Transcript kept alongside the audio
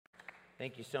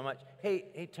Thank you so much.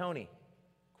 Hey, Tony,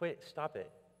 quit, stop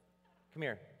it. Come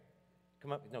here.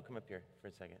 Come up here for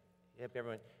a second. Yep,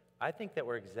 everyone. I think that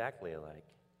we're exactly alike.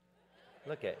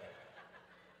 Look at,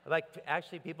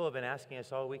 actually, people have been asking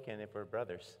us all weekend if we're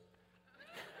brothers.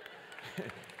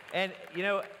 And,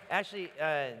 actually,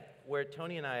 where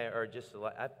Tony and I are just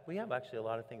we have actually a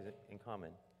lot of things in common.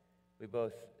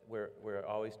 We're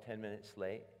always 10 minutes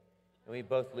late, and we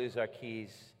both lose our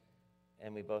keys,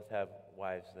 and we both have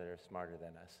wives that are smarter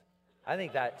than us. I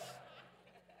think that's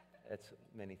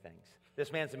many things.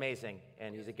 This man's amazing,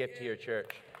 and he's a gift to your church.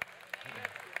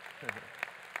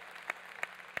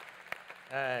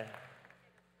 I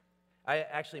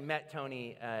actually met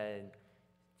Tony, it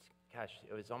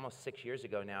was almost 6 years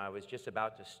ago now. I was just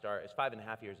about to start. It's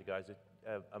 5.5 years ago. I was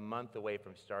a month away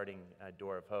from starting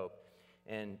Door of Hope.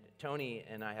 And Tony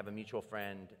and I have a mutual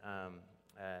friend, a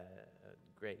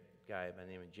great guy by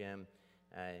the name of Jim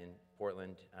in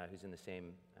Portland, who's in the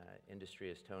same industry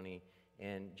as Tony.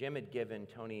 And Jim had given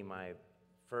Tony my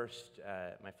first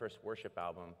worship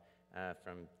album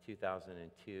from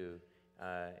 2002,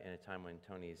 in a time when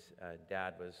Tony's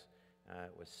dad was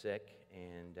sick,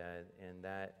 and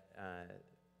that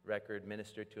record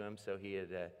ministered to him. So he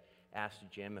had asked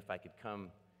Jim if I could come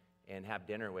and have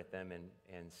dinner with them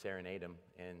and serenade him,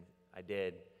 and I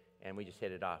did, and we just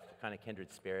hit it off. Kind of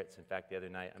kindred spirits. In fact, the other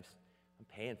night, I'm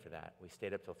paying for that. We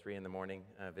stayed up till 3 in the morning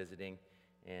visiting,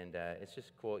 and it's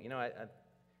just cool.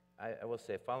 I will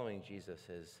say, following Jesus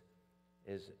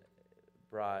has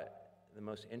brought the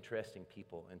most interesting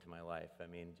people into my life. I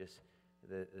mean, just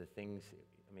the things.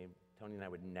 I mean, Tony and I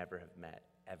would never have met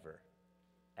ever,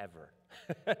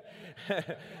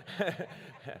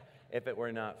 if it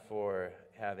were not for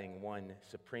having one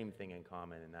supreme thing in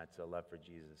common, and that's a love for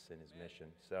Jesus and his mission.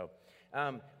 So,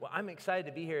 I'm excited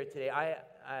to be here today.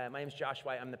 My name is Josh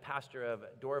White. I'm the pastor of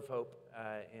Door of Hope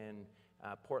in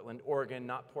Portland, Oregon,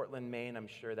 not Portland, Maine. I'm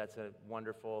sure that's a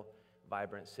wonderful,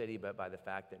 vibrant city, but by the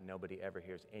fact that nobody ever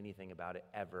hears anything about it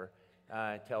ever,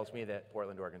 tells me that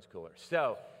Portland, Oregon's cooler.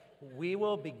 So, we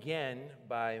will begin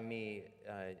by me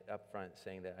up front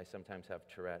saying that I sometimes have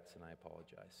Tourette's, and I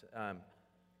apologize.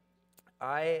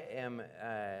 I am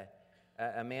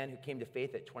a man who came to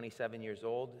faith at 27 years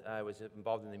old. I was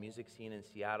involved in the music scene in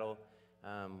Seattle,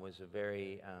 was a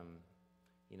very,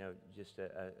 just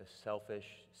a selfish,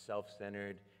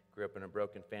 self-centered, grew up in a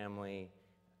broken family,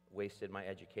 wasted my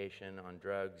education on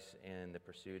drugs and the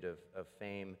pursuit of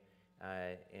fame,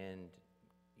 and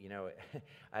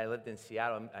I lived in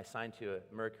Seattle. I signed to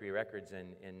Mercury Records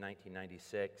in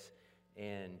 1996,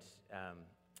 and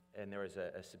there was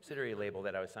a subsidiary label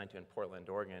that I was signed to in Portland,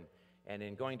 Oregon. And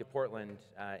in going to Portland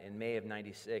in May of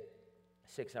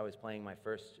 '96, I was playing my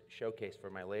first showcase for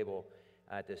my label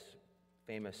at this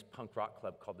famous punk rock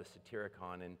club called the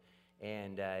Satyricon,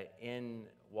 and in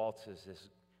waltzes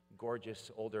this gorgeous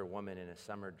older woman in a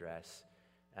summer dress,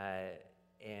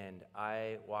 and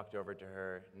I walked over to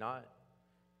her, not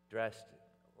dressed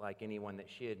like anyone that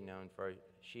she had known for.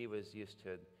 She was used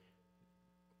to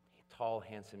tall,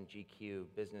 handsome GQ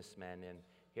businessmen, and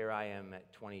here I am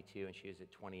at 22, and she was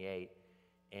at 28,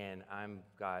 and I'm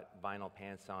got vinyl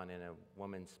pants on and a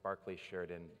woman's sparkly shirt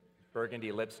and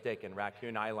burgundy lipstick and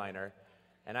raccoon eyeliner,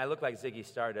 and I look like Ziggy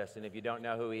Stardust, and if you don't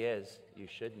know who he is, you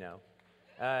should know.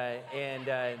 And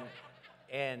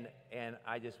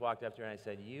I just walked up to her and I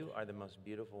said, "You are the most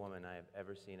beautiful woman I have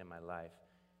ever seen in my life."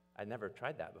 I'd never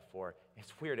tried that before.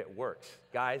 It's weird, it works.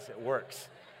 Guys, it works.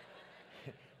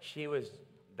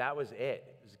 That was it.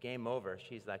 It was game over.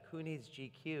 She's like, "Who needs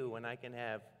GQ when I can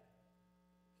have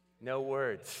no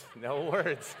words?" No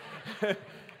words. And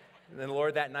then the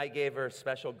Lord that night gave her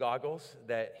special goggles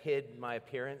that hid my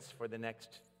appearance for the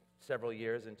next several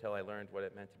years until I learned what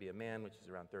it meant to be a man, which is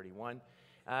around 31.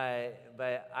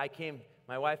 But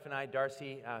my wife and I,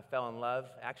 Darcy, fell in love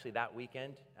actually that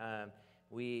weekend.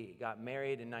 We got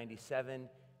married in '97,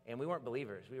 and we weren't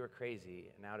believers. We were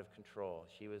crazy and out of control.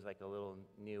 She was like a little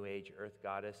new age earth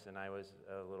goddess, and I was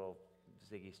a little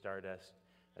Ziggy Stardust,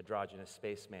 androgynous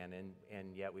spaceman,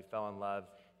 and yet we fell in love.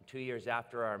 And 2 years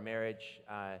after our marriage,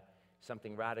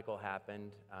 something radical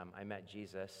happened. I met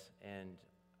Jesus, and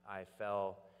I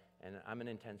fell, and I'm an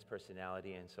intense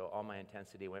personality, and so all my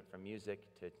intensity went from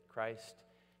music to Christ,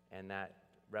 and that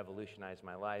revolutionized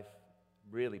my life.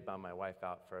 Really bummed my wife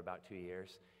out for about 2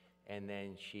 years, and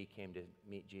then she came to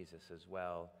meet Jesus as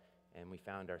well, and we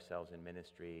found ourselves in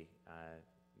ministry,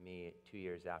 me 2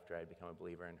 years after I'd become a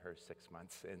believer, and her 6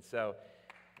 months, and so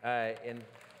and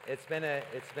it's been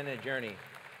a journey.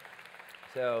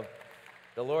 So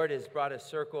the Lord has brought us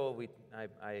circle.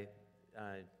 I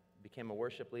became a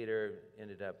worship leader,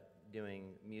 ended up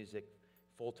doing music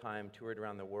full-time, toured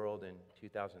around the world in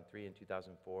 2003 and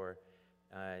 2004.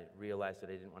 Realized that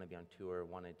I didn't want to be on tour,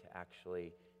 wanted to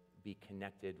actually be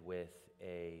connected with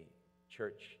a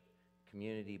church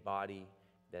community body,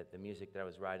 that the music that I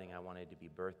was writing, I wanted to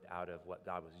be birthed out of what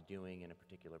God was doing in a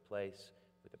particular place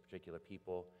with a particular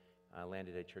people. I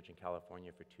landed at a church in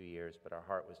California for 2 years, but our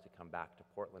heart was to come back to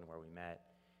Portland where we met.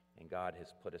 And God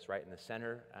has put us right in the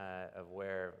center of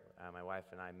where my wife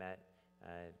and I met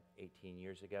 18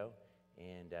 years ago,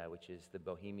 and which is the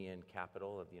Bohemian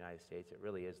capital of the United States. It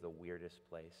really is the weirdest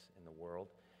place in the world.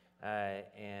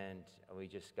 And we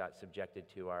just got subjected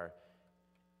to our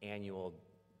annual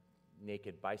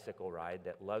naked bicycle ride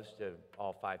that loves to,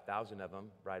 all 5,000 of them,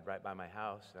 ride right by my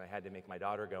house. And I had to make my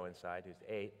daughter go inside, who's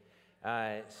 8.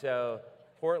 So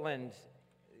Portland,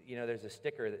 there's a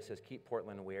sticker that says, "Keep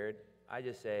Portland weird." I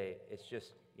just say, it's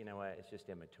just, it's just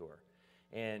immature.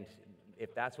 And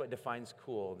if that's what defines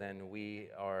cool, then we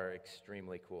are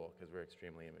extremely cool because we're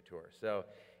extremely immature. So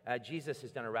Jesus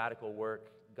has done a radical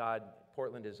work.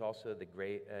 Portland is also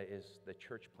is the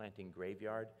church planting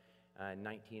graveyard.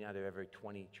 19 out of every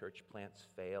 20 church plants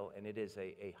fail, and it is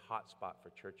a hot spot for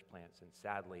church plants. And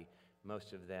sadly,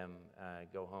 most of them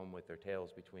go home with their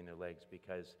tails between their legs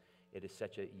because it is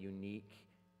such a unique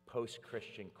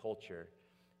post-Christian culture.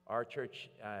 Our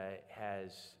church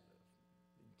has,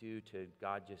 due to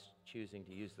God just choosing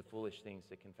to use the foolish things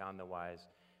to confound the wise,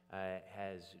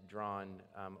 has drawn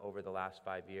over the last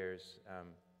 5 years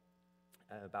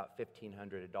about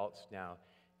 1,500 adults now,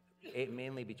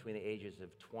 mainly between the ages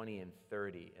of 20 and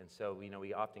 30. And so,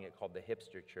 we often get called the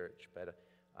hipster church, but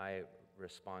I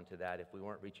respond to that. If we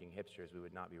weren't reaching hipsters, we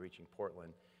would not be reaching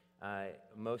Portland.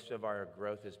 Most of our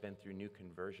growth has been through new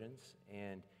conversions,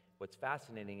 and what's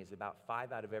fascinating is about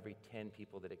 5 out of every 10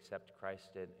 people that accept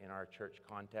Christ in our church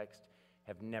context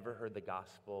have never heard the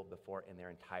gospel before in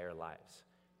their entire lives.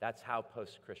 That's how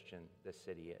post-Christian this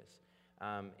city is.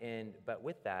 But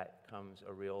with that comes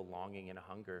a real longing and a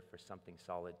hunger for something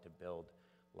solid to build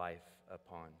life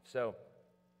upon. So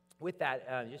with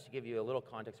that, just to give you a little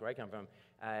context where I come from,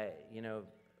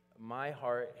 my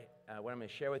heart, what I'm going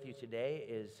to share with you today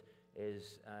is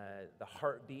the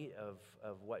heartbeat of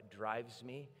what drives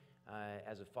me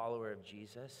as a follower of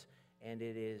Jesus. And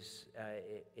it is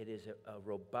a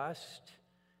robust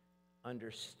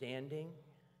understanding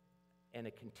and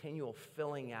a continual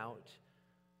filling out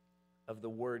of the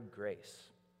word grace.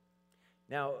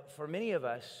 Now, for many of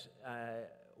us,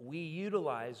 we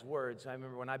utilize words. I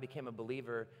remember when I became a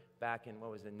believer back in,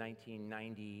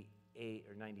 1998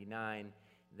 or 99,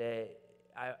 that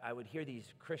I would hear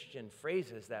these Christian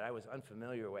phrases that I was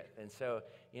unfamiliar with. And so,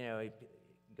 I'd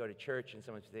go to church and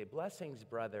someone would say, "Blessings,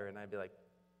 brother," and I'd be like,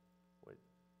 "What?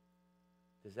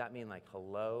 Does that mean like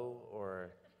hello,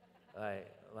 or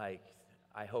like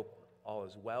I hope all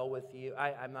is well with you?"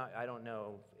 I don't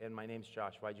know, and my name's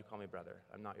Josh. Why'd you call me brother?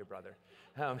 I'm not your brother.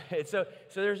 And so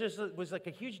was like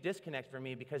a huge disconnect for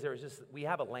me, because we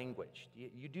have a language.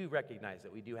 You do recognize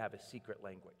that we do have a secret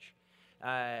language.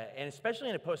 And especially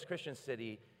in a post-Christian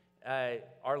city,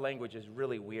 our language is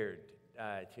really weird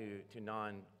to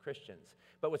non-Christians.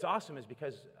 But what's awesome is,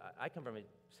 because I come from a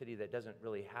city that doesn't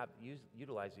really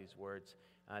utilize these words,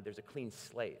 there's a clean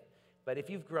slate. But if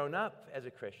you've grown up as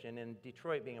a Christian, and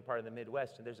Detroit being a part of the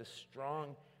Midwest, and there's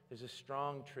a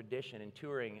strong tradition in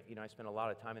touring. I spent a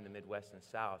lot of time in the Midwest and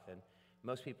South, and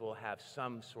most people have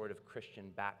some sort of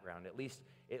Christian background. At least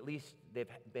they've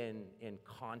been in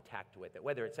contact with it.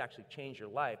 Whether it's actually changed your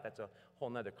life, that's a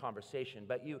whole nother conversation.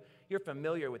 But you're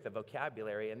familiar with the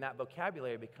vocabulary, and that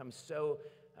vocabulary becomes so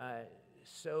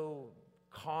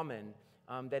common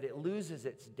that it loses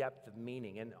its depth of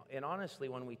meaning. And honestly,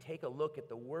 when we take a look at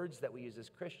the words that we use as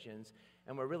Christians,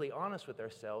 and we're really honest with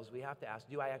ourselves, we have to ask,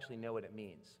 do I actually know what it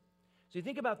means? So you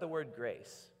think about the word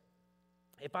grace.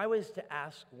 If I was to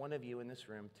ask one of you in this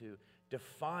room to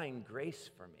define grace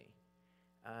for me,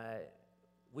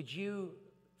 would you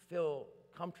feel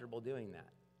comfortable doing that?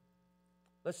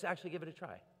 Let's actually give it a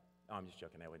try. Oh, I'm just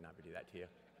joking. I would never do that to you.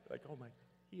 Like, oh my,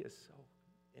 he is so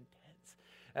intense.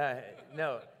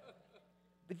 No.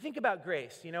 But think about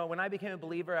grace. When I became a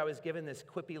believer, I was given this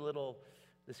quippy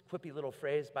little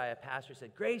phrase by a pastor.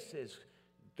 Said, "Grace is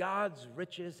God's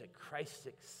riches at Christ's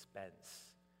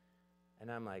expense."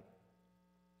 And I'm like,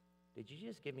 did you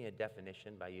just give me a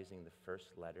definition by using the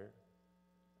first letter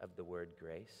of the word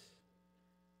grace?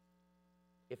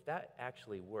 If that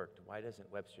actually worked, why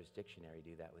doesn't Webster's Dictionary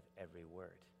do that with every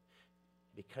word?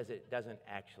 Because it doesn't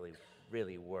actually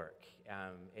really work.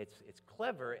 It's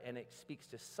clever, and it speaks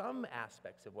to some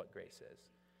aspects of what grace is.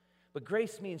 But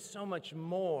grace means so much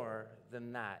more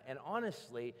than that. And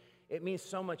honestly, it means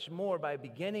so much more by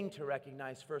beginning to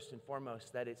recognize first and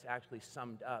foremost that it's actually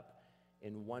summed up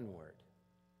in one word.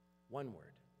 One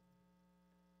word.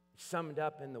 It's summed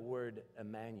up in the word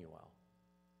Emmanuel.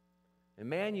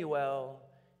 Emmanuel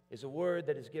is a word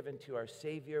that is given to our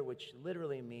Savior, which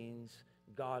literally means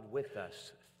God with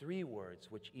us. 3 words,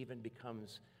 which even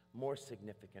becomes more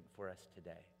significant for us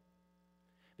today.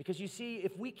 Because you see,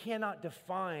 if we cannot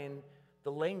define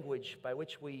the language by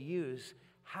which we use,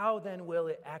 how then will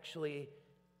it actually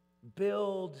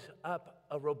build up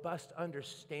a robust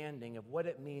understanding of what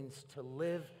it means to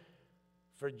live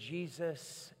for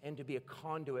Jesus and to be a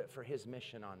conduit for his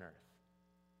mission on earth?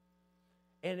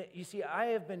 And you see, I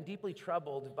have been deeply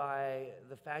troubled by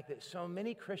the fact that so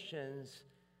many Christians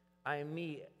I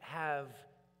meet have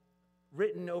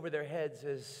written over their heads,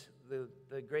 as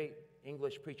the great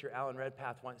English preacher Alan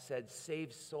Redpath once said,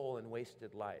 saved soul and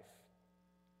wasted life.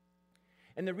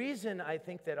 And the reason I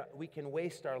think that we can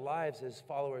waste our lives as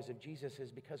followers of Jesus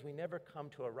is because we never come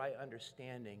to a right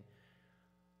understanding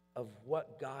of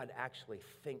what God actually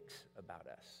thinks about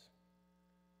us.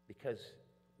 Because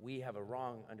we have a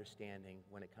wrong understanding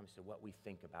when it comes to what we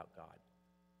think about God.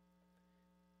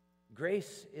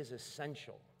 Grace is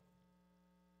essential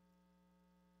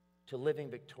to living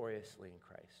victoriously in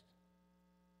Christ.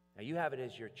 Now, you have it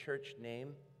as your church name.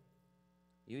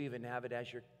 You even have it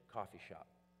as your coffee shop,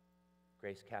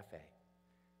 Grace Cafe.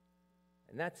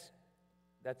 And that's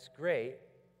great,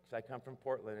 because I come from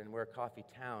Portland and we're a coffee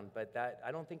town, but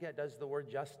I don't think that does the word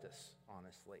justice,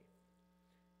 honestly.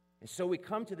 And so we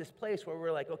come to this place where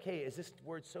we're like, okay, is this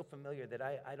word so familiar that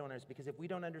I don't understand? Because if we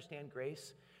don't understand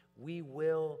grace, we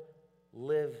will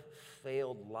live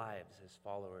failed lives as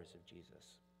followers of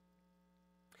Jesus.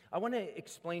 I want to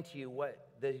explain to you what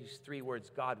these 3 words,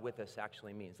 God with us,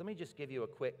 actually means. Let me just give you a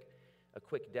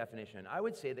quick definition. I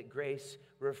would say that grace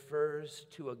refers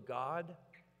to a God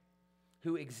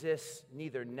who exists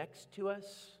neither next to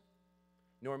us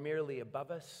nor merely above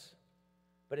us,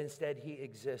 but instead he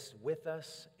exists with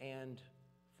us and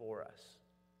for us.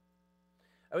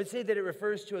 I would say that it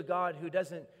refers to a God who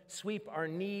doesn't sweep our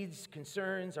needs,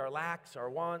 concerns, our lacks, our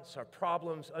wants, our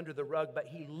problems under the rug, but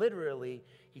he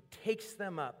takes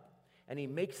them up and he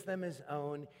makes them his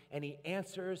own, and he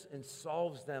answers and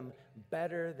solves them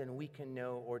better than we can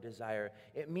know or desire.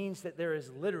 It means that there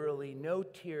is literally no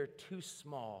tear too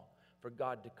small for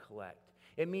God to collect.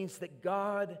 It means that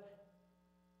God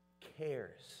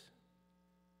cares,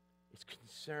 is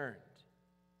concerned,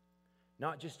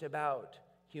 not just about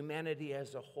humanity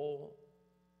as a whole,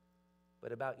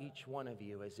 but about each one of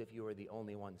you as if you were the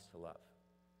only ones to love.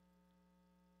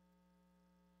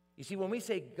 You see, when we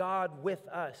say God with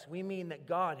us, we mean that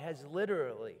God has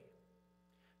literally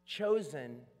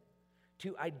chosen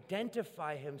to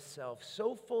identify himself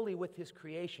so fully with his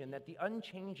creation that the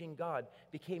unchanging God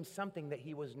became something that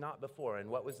he was not before. And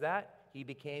what was that? He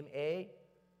became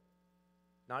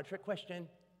not a trick question,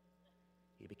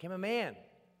 he became a man.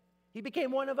 He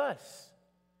became one of us.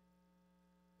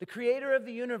 The creator of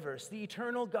the universe, the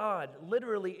eternal God,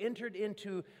 literally entered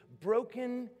into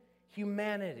broken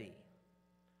humanity.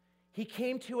 He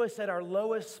came to us at our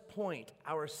lowest point,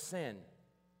 our sin.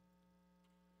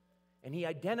 And he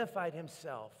identified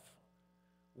himself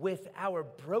with our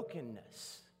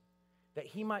brokenness, that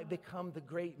he might become the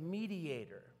great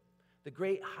mediator, the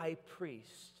great high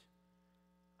priest,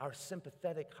 our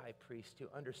sympathetic high priest who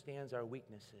understands our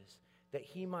weaknesses, that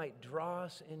he might draw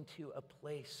us into a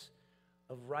place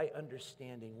of right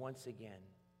understanding once again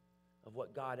of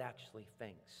what God actually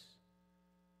thinks.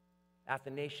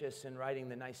 Athanasius, in writing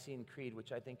the Nicene Creed,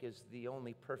 which I think is the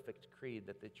only perfect creed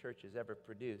that the church has ever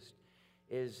produced,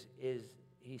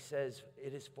 he says,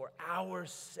 it is for our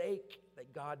sake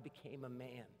that God became a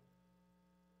man.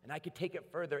 And I could take it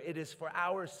further. It is for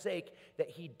our sake that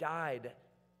he died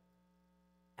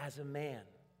as a man.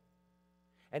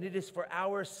 And it is for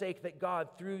our sake that God,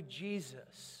 through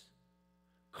Jesus,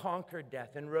 conquered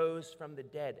death and rose from the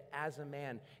dead as a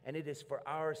man. And it is for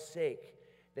our sake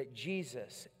that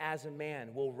Jesus, as a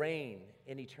man, will reign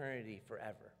in eternity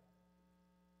forever.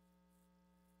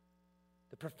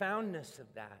 The profoundness of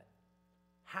that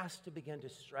has to begin to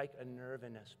strike a nerve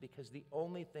in us, because the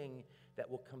only thing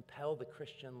that will compel the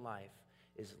Christian life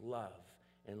is love.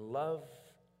 And love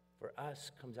for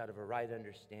us comes out of a right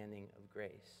understanding of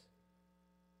grace.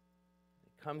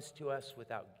 It comes to us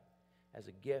as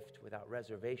a gift, without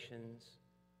reservations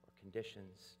or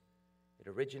conditions. It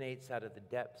originates out of the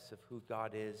depths of who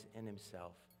God is in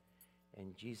himself,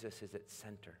 and Jesus is its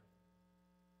center.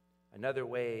 Another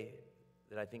way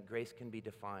that I think grace can be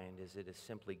defined is it is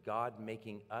simply God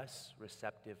making us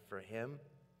receptive for him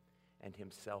and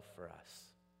himself for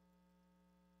us.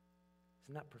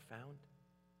 Isn't that profound?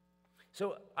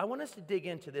 So I want us to dig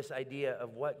into this idea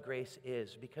of what grace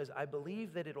is, because I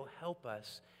believe that it'll help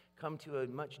us come to a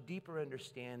much deeper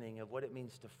understanding of what it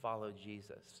means to follow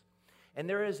Jesus. And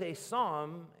there is a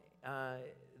psalm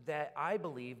that I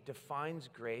believe defines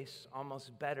grace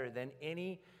almost better than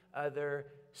any other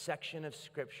section of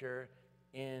Scripture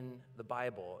in the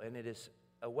Bible. And it is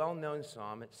a well-known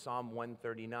psalm. It's Psalm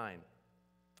 139.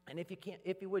 And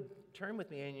if you would turn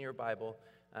with me in your Bible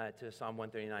to Psalm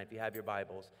 139, if you have your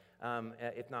Bibles.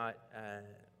 If not,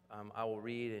 I will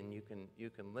read and you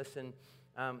can listen.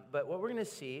 But what we're going to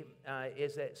see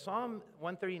is that Psalm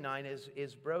 139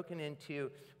 is broken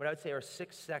into what I would say are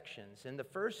 6 sections. And the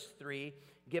first 3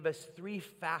 give us 3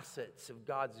 facets of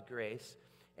God's grace.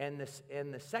 And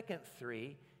the second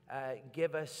 3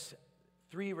 give us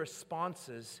 3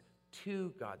 responses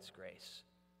to God's grace.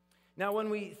 Now, when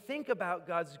we think about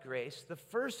God's grace, the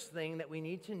first thing that we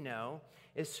need to know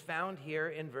is found here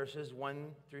in verses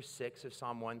 1 through 6 of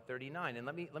Psalm 139. And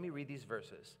let me read these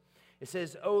verses. It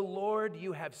says, "O Lord,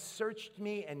 you have searched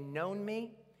me and known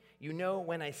me. You know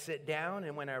when I sit down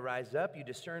and when I rise up. You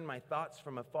discern my thoughts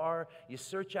from afar. You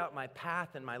search out my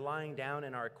path and my lying down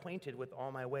and are acquainted with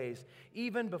all my ways.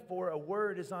 Even before a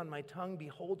word is on my tongue,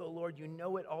 behold, O Lord, you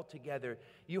know it altogether.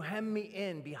 You hem me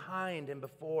in behind and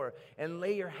before and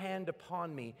lay your hand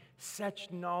upon me.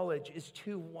 Such knowledge is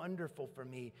too wonderful for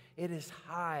me. It is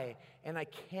high and I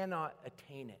cannot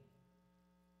attain it."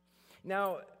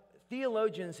 Now,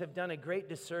 theologians have done a great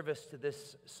disservice to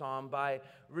this psalm by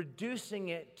reducing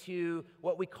it to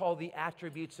what we call the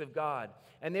attributes of God.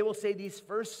 And they will say these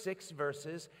first 6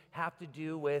 verses have to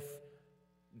do with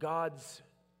God's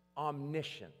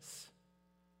omniscience.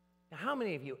 Now, how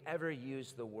many of you ever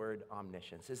use the word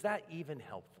omniscience? Is that even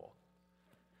helpful?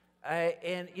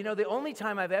 And you know, the only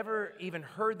time I've ever even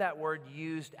heard that word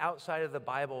used outside of the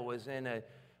Bible was in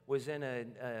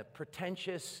a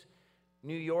pretentious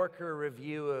New Yorker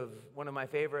review of one of my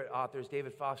favorite authors,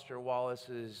 David Foster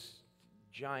Wallace's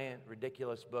giant,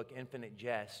 ridiculous book, Infinite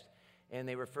Jest. And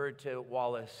they referred to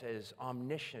Wallace as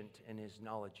omniscient in his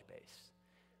knowledge base.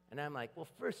 And I'm like, well,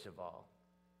 first of all,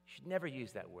 you should never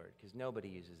use that word because nobody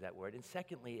uses that word. And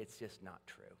secondly, it's just not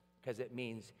true because it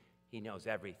means he knows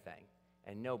everything.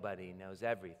 And nobody knows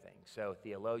everything. So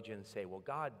theologians say, well,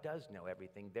 God does know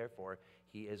everything, therefore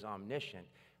he is omniscient.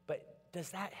 But does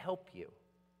that help you?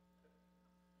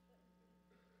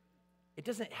 It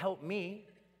doesn't help me.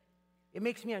 It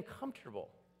makes me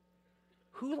uncomfortable.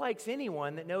 Who likes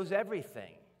anyone that knows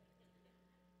everything?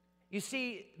 You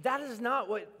see, that is not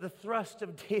what the thrust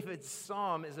of David's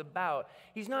psalm is about.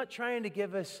 He's not trying to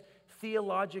give us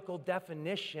theological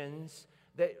definitions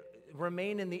that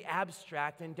remain in the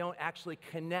abstract and don't actually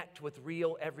connect with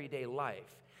real everyday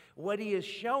life. What he is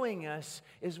showing us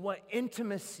is what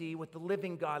intimacy with the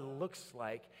living God looks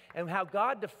like, and how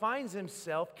God defines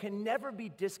himself can never be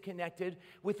disconnected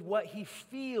with what he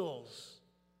feels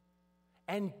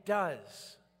and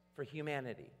does for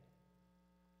humanity.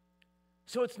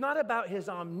 So it's not about his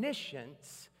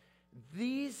omniscience.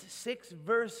 These 6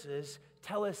 verses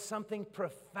tell us something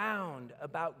profound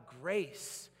about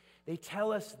grace. They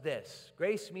tell us this.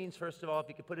 Grace means, first of all, if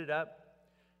you could put it up,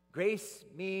 grace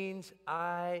means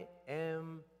I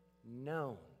am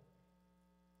known.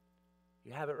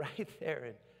 You have it right there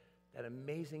in that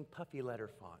amazing puffy letter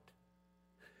font.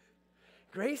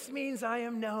 Grace means I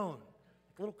am known.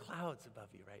 Like little clouds above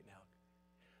you right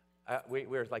now.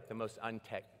 We're like the most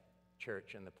untech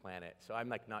church on the planet, so I'm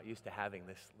like not used to having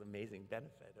this amazing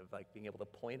benefit of like being able to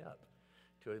point up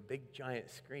to a big giant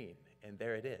screen, and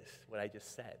there it is, what I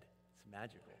just said. It's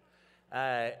magical.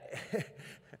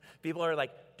 People are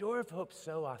like, Door of Hope's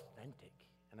so authentic.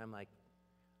 And I'm like,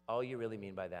 all you really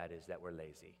mean by that is that we're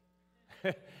lazy.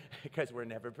 Because we're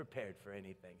never prepared for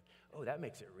anything. Oh, that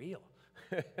makes it real.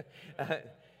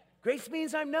 Grace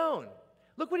means I'm known.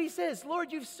 Look what he says.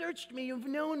 Lord, you've searched me. You've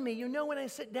known me. You know when I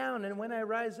sit down and when I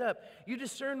rise up. You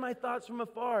discern my thoughts from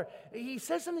afar. He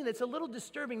says something that's a little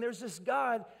disturbing. There's this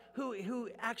God who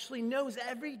actually knows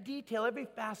every detail, every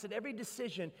facet, every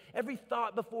decision, every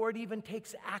thought before it even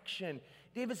takes action.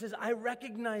 David says, I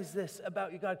recognize this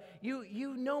about you, God.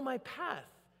 You know my path.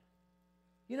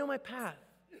 You know my path.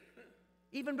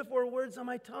 Even before words on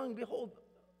my tongue, behold,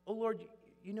 O Lord,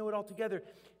 you know it all together.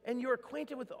 And you're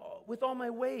acquainted with all my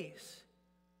ways.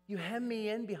 You hem me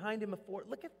in behind him before.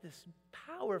 Look at this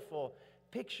powerful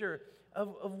picture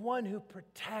of one who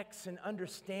protects and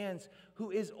understands,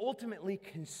 who is ultimately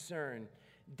concerned.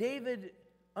 David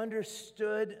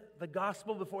understood the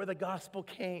gospel before the gospel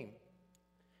came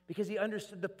because he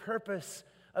understood the purpose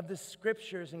of the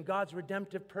scriptures and God's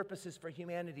redemptive purposes for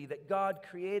humanity, that God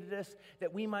created us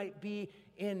that we might be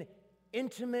in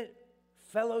intimate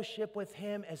fellowship with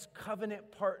him as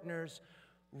covenant partners,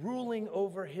 ruling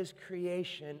over his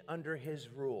creation under his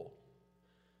rule.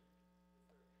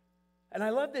 And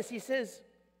I love this. He says,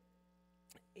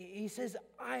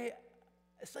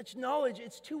 such knowledge,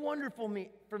 it's too wonderful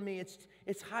for me.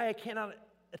 It's high, I cannot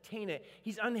attain it.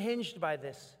 He's unhinged by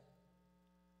this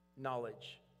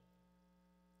knowledge.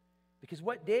 Because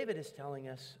what David is telling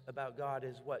us about God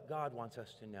is what God wants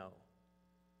us to know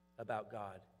about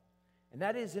God. And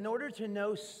that is, in order to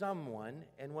know someone,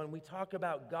 and when we talk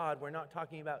about God, we're not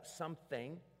talking about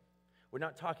something. We're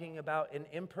not talking about an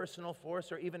impersonal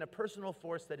force or even a personal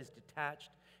force that is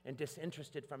detached and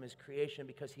disinterested from his creation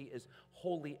because he is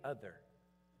wholly other.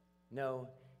 No,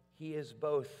 he is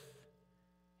both.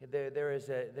 There is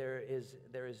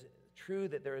true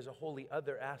that there is a wholly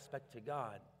other aspect to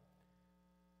God,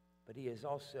 but he is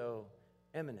also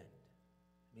immanent.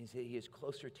 It means that he is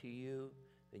closer to you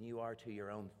than you are to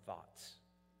your own thoughts.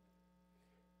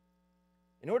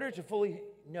 In order to fully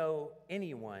know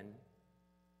anyone,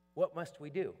 what must we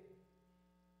do?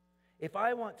 If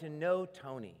I want to know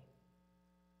Tony,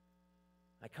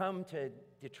 I come to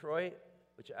Detroit,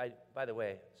 which by the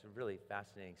way, it's a really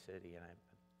fascinating city, and I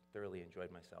thoroughly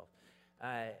enjoyed myself.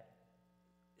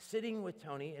 Sitting with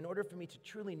Tony, in order for me to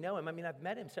truly know him, I mean, I've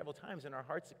met him several times, and our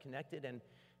hearts have connected, and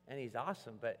he's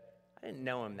awesome, but I didn't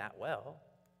know him that well.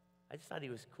 I just thought he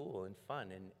was cool and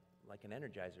fun and like an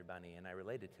Energizer bunny, and I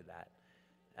related to that.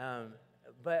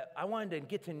 But I wanted to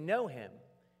get to know him,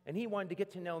 and he wanted to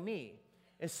get to know me.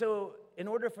 And so in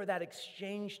order for that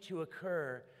exchange to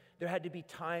occur, there had to be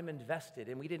time invested,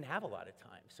 and we didn't have a lot of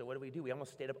time. So what did? We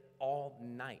almost stayed up all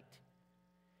night.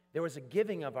 There was a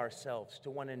giving of ourselves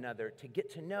to one another to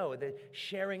get to know, the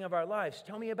sharing of our lives.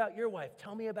 Tell me about your wife.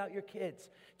 Tell me about your kids.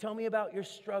 Tell me about your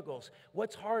struggles.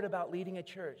 What's hard about leading a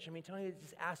church? I mean, Tony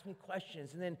just asked me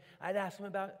questions, and then I'd ask him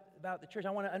about the church.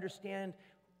 I want to understand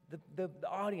the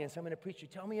audience I'm going to preach to.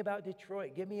 Tell me about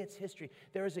Detroit. Give me its history.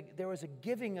 There was a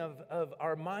giving of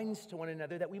our minds to one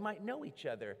another that we might know each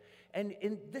other. And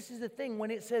this is the thing.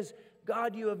 When it says,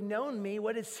 God, you have known me,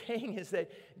 what it's saying is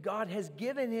that God has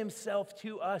given himself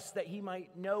to us that he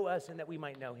might know us and that we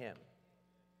might know him.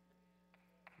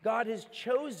 God has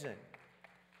chosen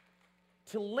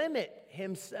to limit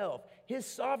himself. His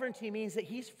sovereignty means that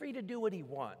he's free to do what he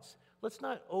wants. Let's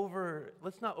not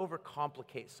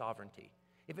overcomplicate sovereignty.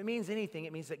 If it means anything,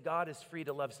 it means that God is free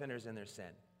to love sinners in their sin.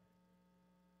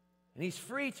 And he's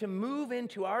free to move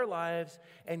into our lives,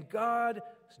 and God's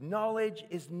knowledge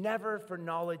is never for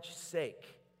knowledge's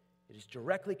sake. It is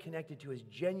directly connected to his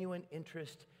genuine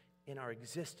interest in our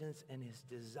existence and his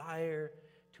desire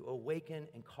to awaken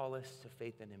and call us to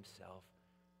faith in himself.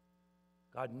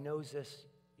 God knows us,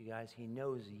 you guys. He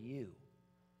knows you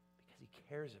because he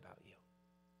cares about you.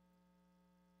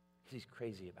 Because he's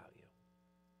crazy about you.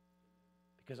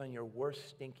 Because on your worst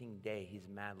stinking day, he's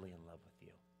madly in love with you.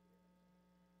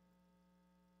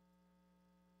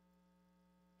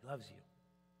 He loves you.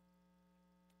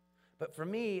 But for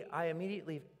me, I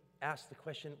immediately ask the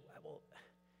question, well,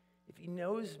 if he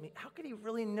knows me, how could he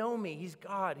really know me? He's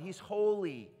God. He's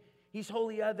holy. He's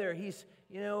wholly other.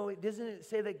 Doesn't it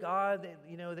say that God,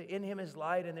 that in him is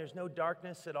light and there's no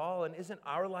darkness at all? And isn't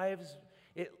our lives,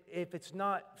 if it's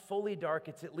not fully dark,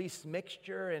 it's at least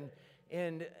mixture?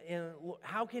 And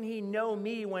how can he know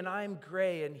me when I'm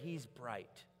gray and he's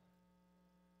bright?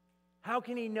 How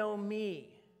can he know me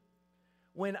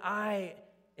when I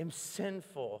am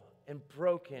sinful and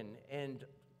broken and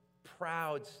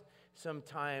proud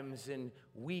sometimes and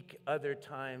weak other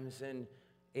times and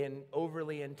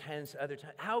overly intense other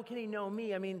times? How can he know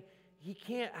me? I mean, he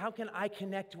can't. How can I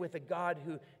connect with a God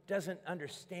who doesn't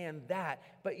understand that?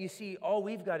 But you see, all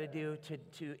we've got to do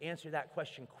to answer that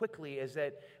question quickly is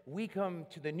that we come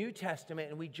to the New Testament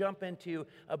and we jump into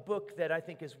a book that I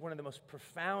think is one of the most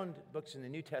profound books in the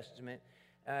New Testament,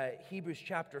 Hebrews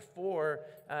chapter 4.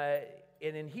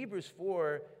 And in Hebrews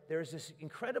 4, there's this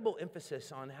incredible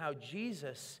emphasis on how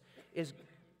Jesus is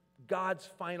God's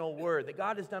final word, that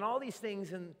God has done all these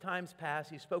things in times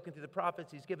past. He's spoken through the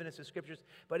prophets. He's given us the scriptures.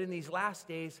 But in these last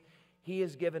days, he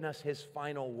has given us his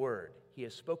final word. He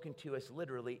has spoken to us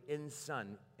literally in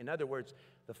Son. In other words,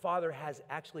 the Father has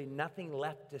actually nothing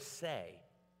left to say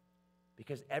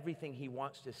because everything he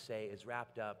wants to say is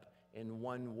wrapped up in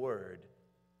one word,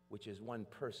 which is one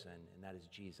person, and that is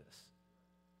Jesus.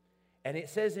 And it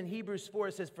says in Hebrews 4,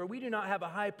 it says, "For we do not have a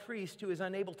high priest who is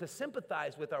unable to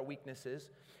sympathize with our weaknesses,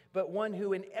 but one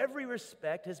who in every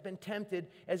respect has been tempted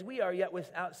as we are, yet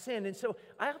without sin." And so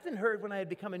I often heard when I had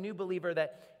become a new believer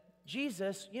that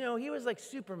Jesus, he was like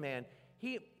Superman.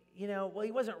 well,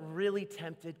 he wasn't really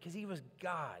tempted because he was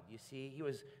God, you see. He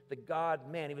was the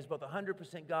God-man. He was both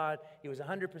 100% God, he was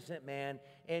 100% man.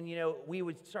 And, we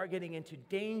would start getting into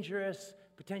dangerous,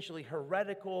 potentially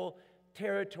heretical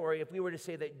territory if we were to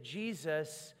say that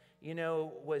Jesus,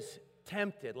 was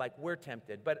tempted, like we're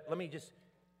tempted. But let me just,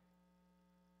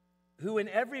 who in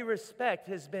every respect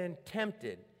has been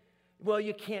tempted. Well,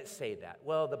 you can't say that.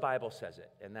 Well, the Bible says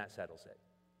it, and that settles it.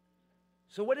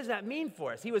 So what does that mean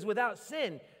for us? He was without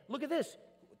sin. Look at this.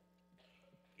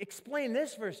 Explain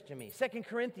this verse to me. 2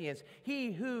 Corinthians,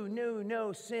 he who knew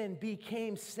no sin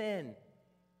became sin,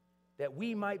 that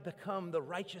we might become the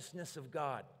righteousness of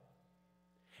God.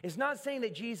 It's not saying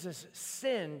that Jesus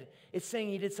sinned. It's saying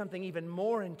he did something even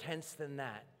more intense than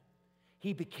that.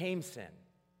 He became sin.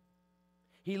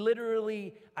 He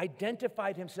literally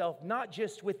identified himself not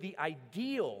just with the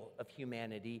ideal of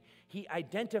humanity, he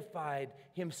identified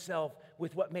himself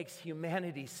with what makes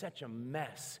humanity such a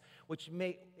mess,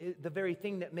 the very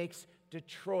thing that makes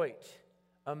Detroit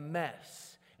a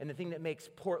mess, and the thing that makes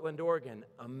Portland, Oregon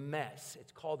a mess.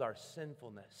 It's called our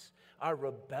sinfulness, our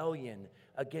rebellion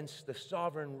against the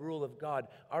sovereign rule of God,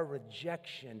 our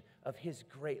rejection of his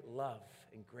great love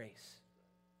and grace.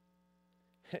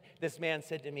 This man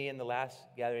said to me in the last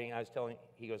gathering,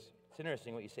 he goes, it's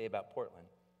interesting what you say about Portland.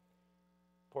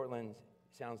 Portland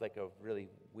sounds like a really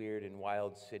weird and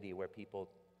wild city where people,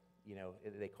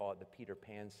 they call it the Peter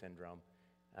Pan syndrome.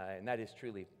 And that is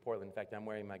truly Portland. In fact, I'm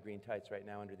wearing my green tights right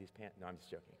now under these pants. No, I'm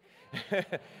just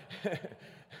joking.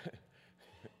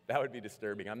 That would be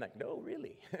disturbing. I'm like, no,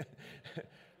 really.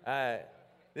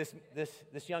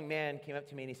 This young man came up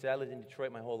to me and he said, I lived in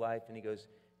Detroit my whole life. And he goes,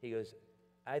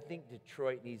 I think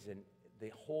Detroit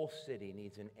the whole city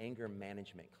needs an anger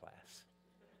management class.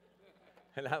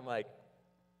 And I'm like,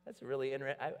 that's really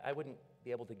interesting. I wouldn't be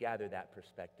able to gather that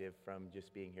perspective from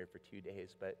just being here for 2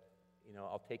 days, but,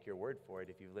 I'll take your word for it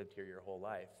if you've lived here your whole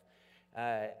life.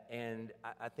 And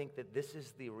I think that this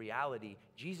is the reality.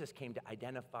 Jesus came to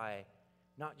identify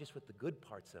not just with the good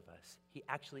parts of us. He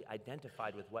actually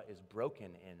identified with what is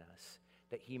broken in us,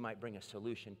 that he might bring a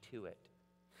solution to it.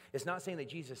 It's not saying that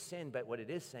Jesus sinned, but what it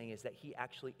is saying is that he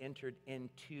actually entered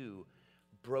into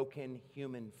broken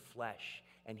human flesh,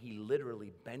 and he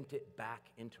literally bent it back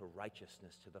into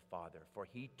righteousness to the Father. For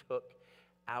he took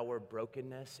our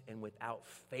brokenness, and without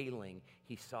failing,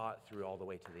 he saw it through all the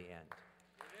way to the end.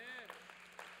 Amen.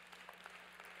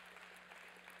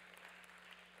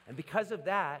 And because of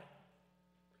that,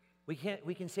 we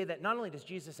can say that not only does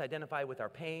Jesus identify with our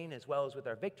pain as well as with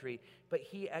our victory, but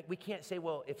we can't say,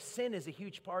 well, if sin is a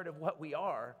huge part of what we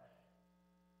are,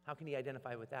 how can he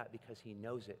identify with that? Because he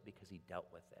knows it, because he dealt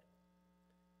with it.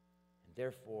 And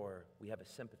therefore, we have a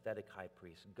sympathetic high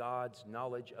priest. God's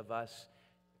knowledge of us,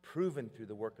 proven through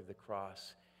the work of the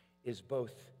cross, is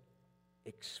both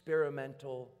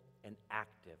experimental and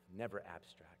active, never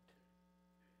abstract.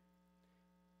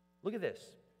 Look at this.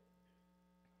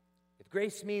 If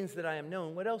grace means that I am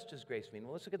known, what else does grace mean?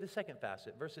 Well, let's look at the second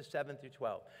facet, verses 7 through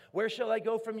 12. Where shall I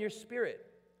go from your spirit?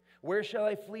 Where shall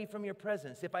I flee from your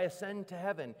presence? If I ascend to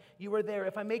heaven, you are there.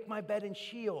 If I make my bed in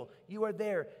Sheol, you are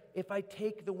there. If I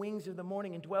take the wings of the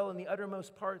morning and dwell in the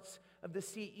uttermost parts of the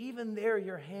sea, even there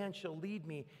your hand shall lead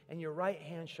me, and your right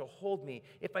hand shall hold me.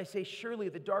 If I say, surely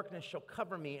the darkness shall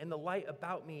cover me, and the light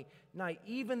about me night,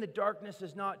 even the darkness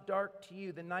is not dark to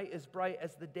you. The night is bright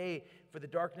as the day, for the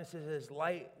darkness is as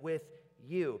light with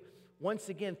you. Once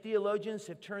again, theologians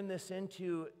have turned this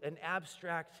into an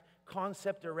abstract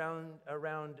concept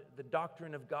around the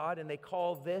doctrine of God, and they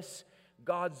call this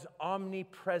God's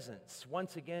omnipresence.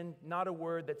 Once again, not a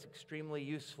word that's extremely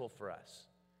useful for us.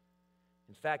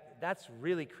 In fact, that's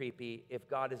really creepy if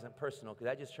God isn't personal, because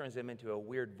that just turns him into a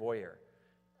weird voyeur,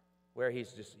 where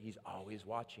he's always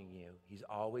watching you. He's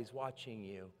always watching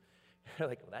you. You're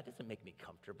like, well, that doesn't make me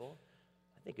comfortable.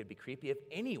 I think it'd be creepy if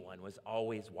anyone was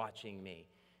always watching me.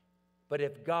 But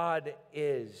if God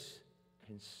is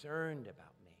concerned about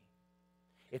me,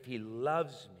 if he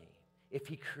loves me, if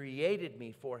he created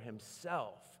me for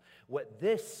himself, what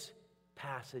this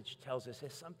passage tells us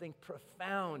is something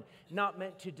profound, not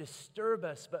meant to disturb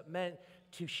us, but meant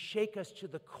to shake us to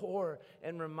the core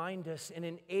and remind us in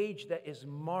an age that is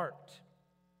marked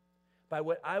by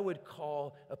what I would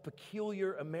call a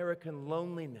peculiar American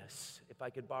loneliness, if I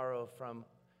could borrow from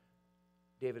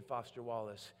David Foster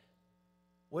Wallace.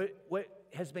 What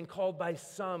has been called by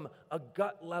some a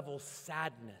gut-level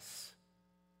sadness,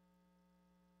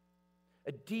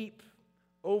 a deep,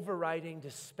 overriding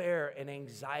despair and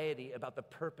anxiety about the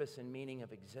purpose and meaning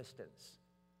of existence.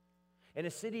 In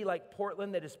a city like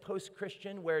Portland that is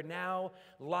post-Christian, where now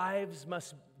lives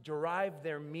must derive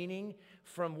their meaning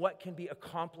from what can be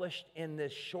accomplished in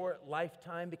this short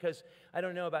lifetime, because I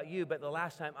don't know about you, but the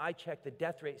last time I checked, the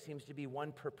death rate seems to be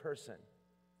 1 per person.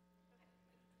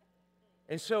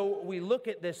 And so we look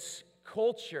at this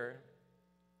culture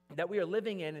that we are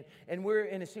living in, and we're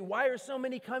in a scene. Why are so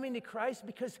many coming to Christ?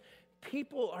 Because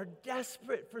people are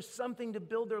desperate for something to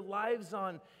build their lives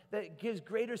on that gives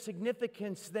greater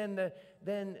significance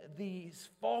than these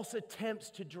false attempts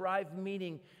to derive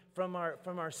meaning from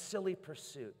our silly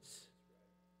pursuits.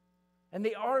 And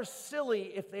they are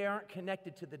silly if they aren't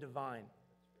connected to the divine.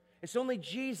 It's only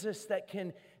Jesus that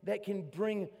can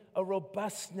bring a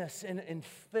robustness and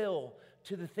fill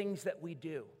to the things that we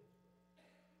do.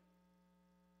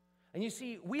 And you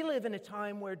see, we live in a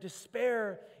time where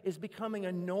despair is becoming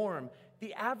a norm.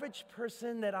 The average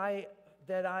person that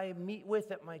I meet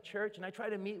with at my church, and I try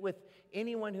to meet with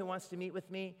anyone who wants to meet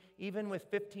with me, even with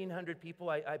 1,500 people,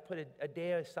 I put a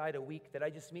day aside a week that I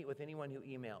just meet with anyone who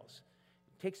emails.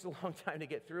 It takes a long time to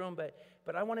get through them,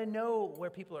 but I want to know where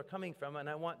people are coming from, and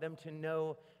I want them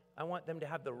to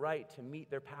have the right to meet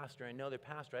their pastor and know their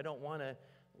pastor. I don't want to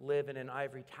live in an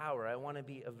ivory tower. I want to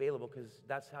be available because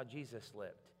that's how Jesus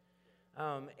lived.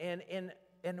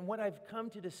 And what I've come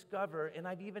to discover, and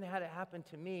I've even had it happen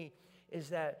to me, is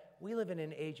that we live in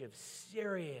an age of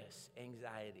serious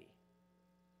anxiety.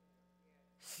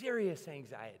 Serious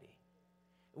anxiety.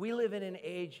 We live in an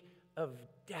age of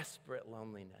desperate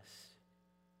loneliness.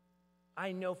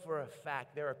 I know for a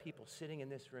fact there are people sitting in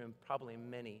this room, probably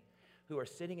many, who are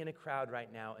sitting in a crowd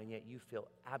right now, and yet you feel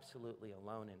absolutely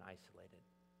alone and isolated.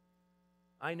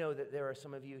 I know that there are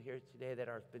some of you here today that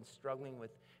have been struggling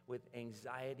with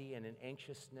anxiety and an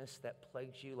anxiousness that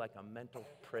plagues you like a mental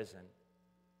prison.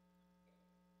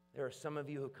 There are some of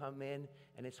you who come in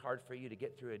and it's hard for you to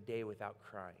get through a day without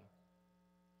crying,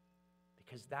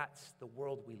 because that's the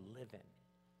world we live in.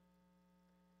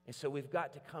 And so we've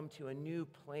got to come to a new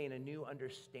plane, a new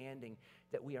understanding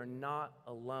that we are not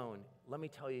alone. Let me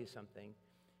tell you something.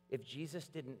 If Jesus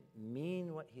didn't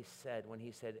mean what he said when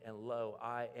he said, "And lo,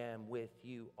 I am with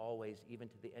you always, even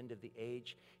to the end of the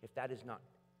age," if that is not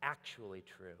actually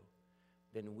true,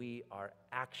 then we are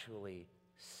actually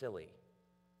silly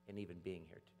in even being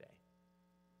here today.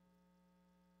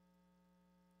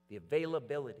 The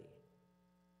availability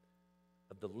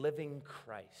of the living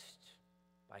Christ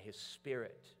by his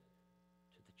Spirit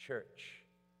to the church,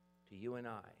 to you and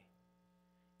I,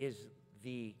 is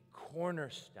the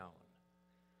cornerstone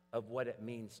of what it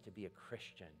means to be a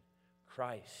Christian.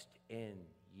 Christ in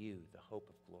you, the hope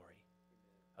of glory.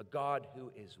 A God who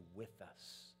is with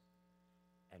us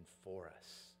and for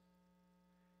us.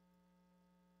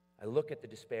 I look at the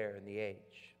despair in the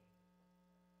age,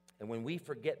 and when we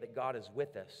forget that God is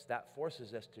with us, that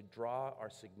forces us to draw our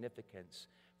significance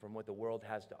from what the world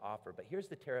has to offer. But here's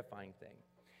the terrifying thing.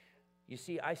 You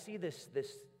see, I see this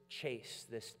chase,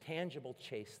 this tangible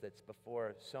chase that's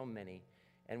before so many,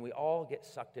 and we all get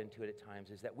sucked into it at times,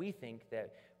 is that we think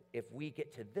that if we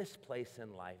get to this place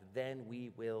in life, then we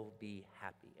will be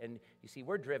happy. And you see,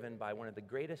 we're driven by one of the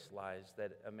greatest lies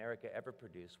that America ever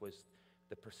produced, was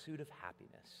the pursuit of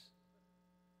happiness.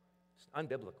 It's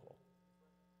unbiblical.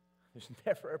 There's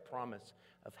never a promise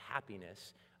of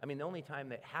happiness. I mean, the only time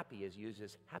that happy is used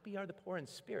is, "Happy are the poor in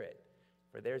spirit,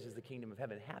 for theirs is the kingdom of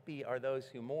heaven. Happy are those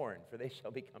who mourn, for they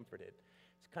shall be comforted."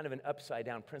 It's kind of an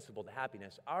upside-down principle to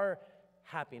happiness. Our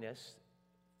happiness,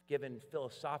 given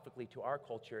philosophically to our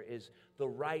culture, is the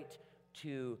right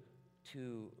to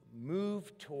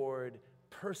move toward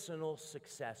personal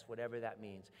success, whatever that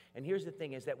means. And here's the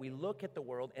thing, is that we look at the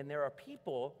world, and there are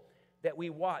people that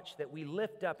we watch, that we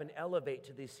lift up and elevate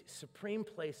to this supreme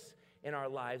place in our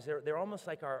lives. They're almost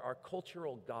like our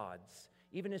cultural gods.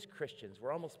 Even as Christians,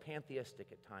 we're almost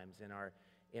pantheistic at times in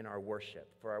our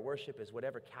worship. For our worship is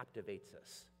whatever captivates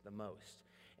us the most.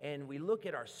 And we look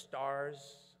at our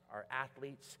stars, our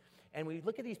athletes, and we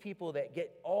look at these people that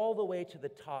get all the way to the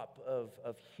top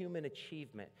of human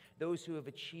achievement, those who have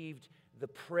achieved the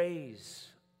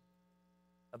praise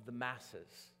of the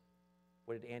masses.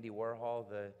 What did Andy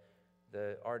Warhol,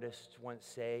 the artist, once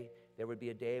say? There would be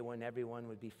a day when everyone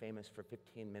would be famous for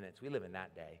 15 minutes. We live in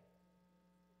that day.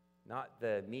 Not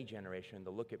the me generation,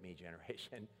 the look at me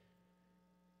generation.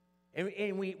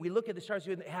 And we look at the stars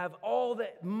who have all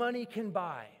that money can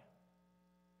buy.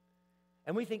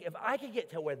 And we think, if I could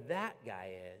get to where that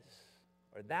guy is,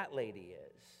 or that lady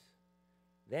is,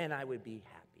 then I would be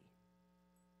happy.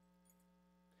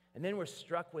 And then we're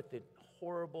struck with the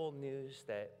horrible news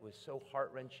that was so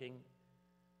heart-wrenching.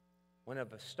 One of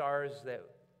the stars that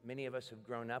many of us have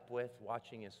grown up with,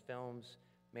 watching his films,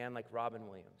 a man like Robin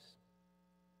Williams.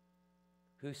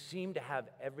 who seem to have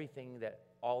everything that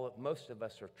most of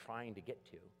us are trying to get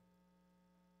to.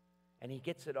 And he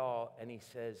gets it all, and he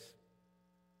says,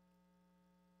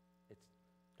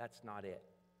 that's not it.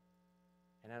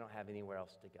 And I don't have anywhere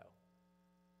else to go.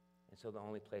 And so the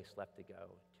only place left to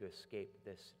go to escape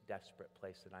this desperate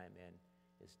place that I am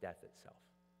in is death itself.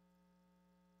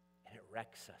 And it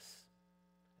wrecks us.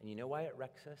 And you know why it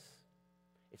wrecks us?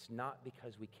 It's not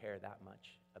because we care that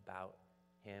much about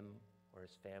him or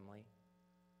his family.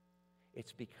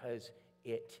 It's because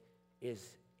it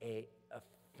is an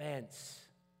offense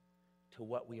to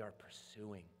what we are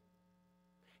pursuing.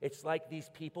 It's like these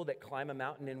people that climb a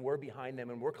mountain and we're behind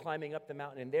them and we're climbing up the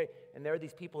mountain, and there are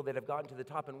these people that have gotten to the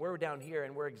top and we're down here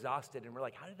and we're exhausted and we're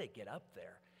like, how did they get up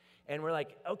there? And we're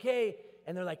like, okay.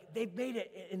 And they're like, they've made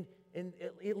it. And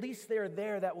at least they're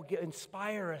there. That will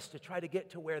inspire us to try to get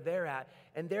to where they're at.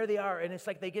 And there they are. And it's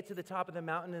like they get to the top of the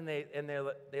mountain and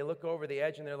they look over the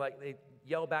edge and they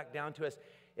yell back down to us,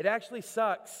 it actually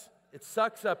sucks. It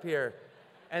sucks up here.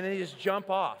 And then they just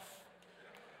jump off.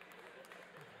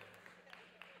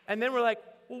 And then we're like,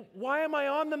 well, why am I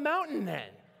on the mountain then?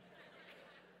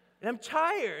 And I'm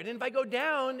tired. And if I go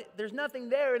down, there's nothing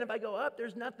there. And if I go up,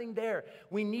 there's nothing there.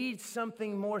 We need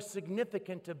something more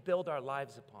significant to build our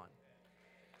lives upon.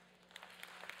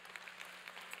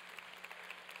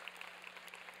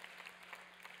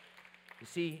 You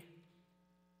see,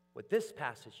 what this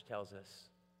passage tells us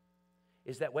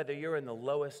is that whether you're in the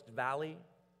lowest valley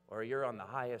or you're on the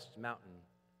highest mountain,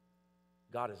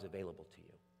 God is available to you.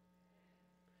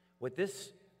 What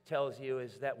this tells you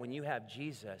is that when you have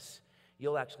Jesus,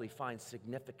 you'll actually find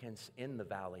significance in the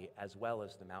valley as well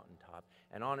as the mountaintop.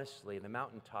 And honestly, the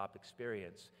mountaintop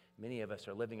experience, many of us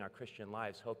are living our Christian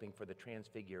lives hoping for the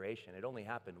transfiguration. It only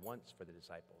happened once for the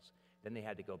disciples. Then they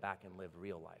had to go back and live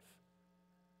real life.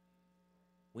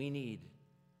 We need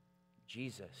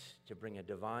Jesus to bring a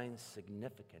divine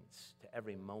significance to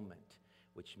every moment,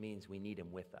 which means we need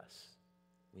him with us.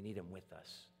 We need him with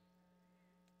us.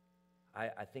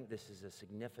 I think this is a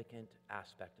significant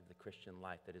aspect of the Christian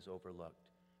life that is overlooked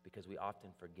because we often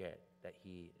forget that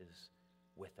he is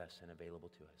with us and available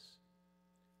to us.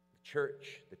 The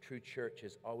church, the true church,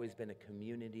 has always been a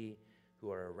community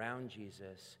who are around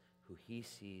Jesus, who he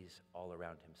sees all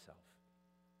around himself.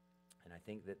 And I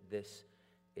think that this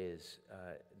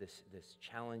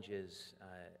challenges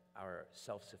our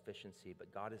self-sufficiency,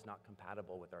 but God is not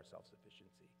compatible with our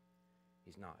self-sufficiency.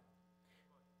 He's not.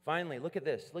 Finally, look at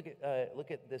this. Look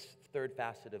at this third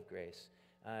facet of grace.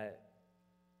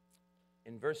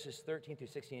 In verses 13 through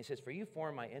 16, it says, "For you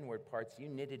formed my inward parts. You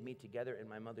knitted me together in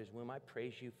my mother's womb. I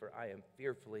praise you, for I am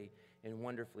fearfully and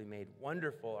wonderfully made.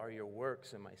 Wonderful are your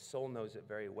works, and my soul knows it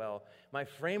very well. My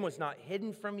frame was not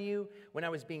hidden from you when I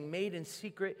was being made in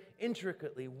secret,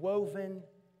 intricately woven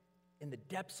in the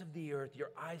depths of the earth.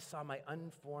 Your eyes saw my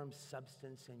unformed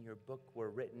substance, and your book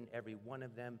were written, every one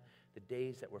of them, the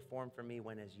days that were formed for me,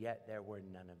 when as yet there were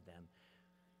none of them."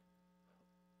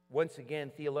 Once again,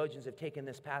 theologians have taken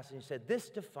this passage and said, this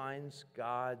defines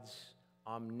God's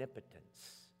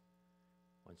omnipotence.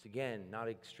 Once again, not an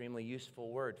extremely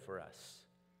useful word for us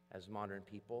as modern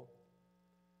people.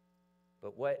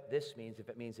 But what this means, if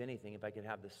it means anything, if I could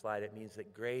have the slide, it means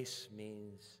that grace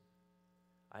means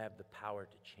I have the power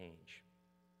to change.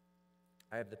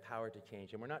 I have the power to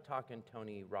change. And we're not talking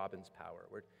Tony Robbins power.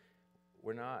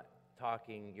 We're not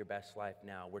talking your best life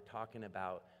now. We're talking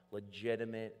about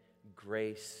legitimate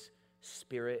grace,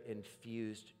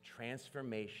 spirit-infused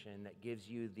transformation that gives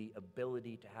you the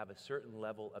ability to have a certain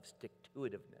level of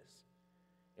stick-to-itiveness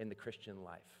in the Christian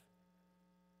life.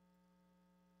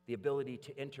 The ability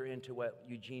to enter into what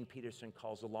Eugene Peterson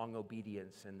calls a long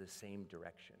obedience in the same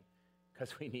direction,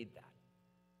 because we need that.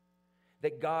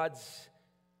 That God's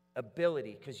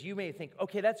ability, because you may think,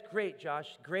 okay, that's great,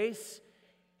 Josh. Grace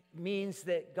means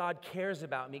that God cares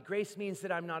about me. Grace means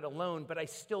that I'm not alone, but I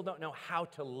still don't know how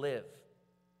to live.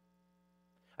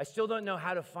 I still don't know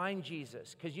how to find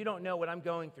Jesus, because you don't know what I'm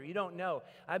going through. You don't know.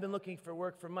 I've been looking for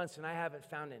work for months, and I haven't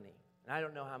found any. And I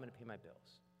don't know how I'm going to pay my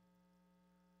bills.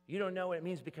 You don't know what it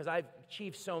means because I've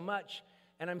achieved so much,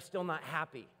 and I'm still not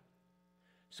happy.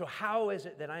 So how is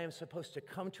it that I am supposed to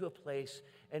come to a place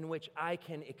in which I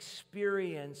can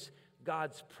experience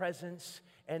God's presence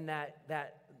and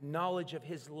that knowledge of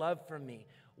his love for me?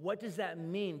 What does that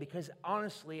mean? Because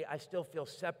honestly, I still feel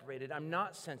separated. I'm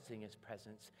not sensing his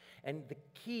presence. And the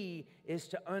key is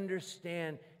to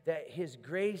understand that his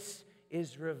grace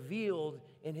is revealed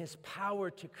in his power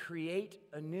to create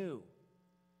anew.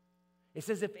 It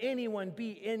says, if anyone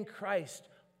be in Christ,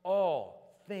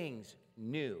 all things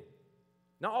new.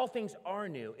 Not all things are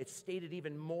new. It's stated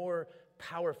even more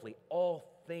powerfully,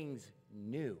 all things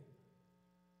new.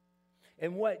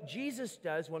 And what Jesus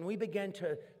does when we begin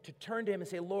to turn to him and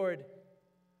say, Lord,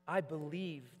 I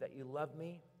believe that you love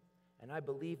me, and I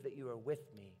believe that you are with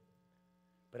me,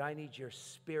 but I need your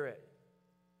Spirit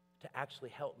to actually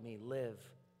help me live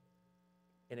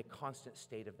in a constant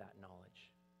state of that knowledge.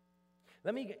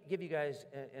 Let me give you guys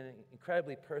an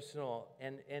incredibly personal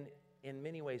and in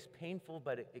many ways painful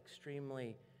but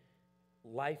extremely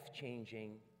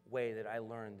life-changing way that I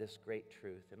learned this great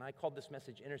truth. And I called this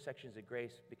message Intersections of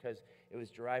Grace because it was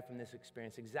derived from this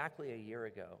experience exactly a year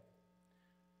ago.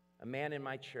 A man in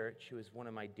my church who was one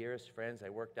of my dearest friends, I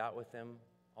worked out with him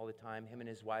all the time, him and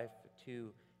his wife,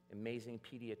 two amazing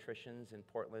pediatricians in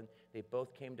Portland. They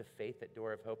both came to faith at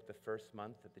Door of Hope the first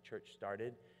month that the church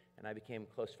started, and I became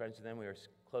close friends with them. We were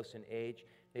close in age.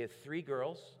 They have 3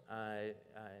 girls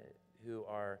who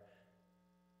are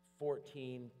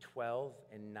 14, 12,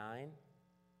 and 9.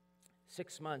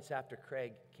 6 months after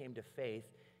Craig came to faith,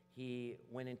 he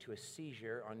went into a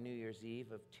seizure on New Year's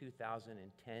Eve of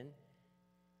 2010,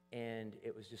 and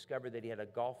it was discovered that he had a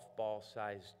golf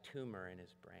ball-sized tumor in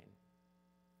his brain.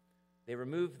 They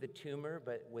removed the tumor,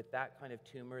 but with that kind of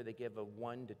tumor, they give a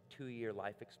 1 to 2 year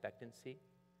life expectancy.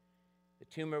 The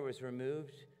tumor was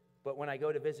removed, but when I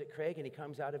go to visit Craig and he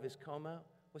comes out of his coma,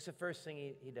 what's the first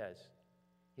thing he does?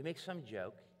 He makes some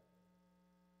joke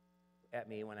at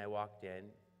me when I walked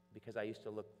in, because I used to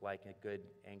look like a good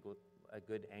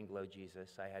Anglo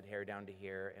Jesus. I had hair down to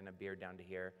here and a beard down to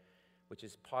here, which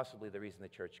is possibly the reason the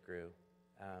church grew.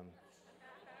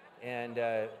 And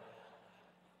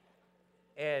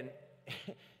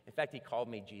in fact, he called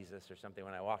me Jesus or something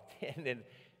when I walked in, and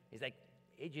he's like,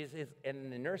 hey, Jesus. And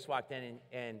the nurse walked in,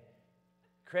 and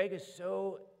Craig is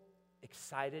so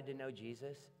excited to know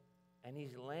Jesus, and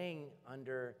he's laying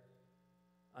under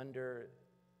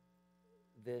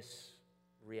this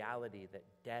reality that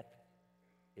death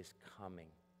is coming,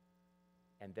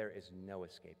 and there is no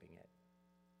escaping it.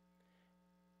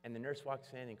 And the nurse walks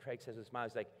in, and Craig says with a smile,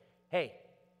 he's like, hey,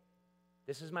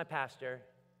 this is my pastor.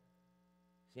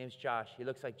 His name's Josh. He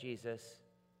looks like Jesus.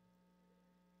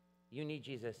 You need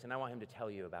Jesus, and I want him to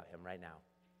tell you about him right now.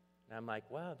 And I'm like,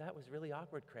 wow, that was really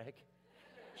awkward, Craig.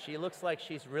 She looks like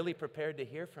she's really prepared to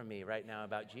hear from me right now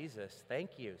about Jesus.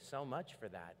 Thank you so much for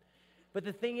that. But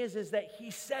the thing is that he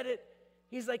said it.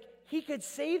 He's like, he could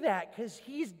say that because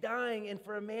he's dying, and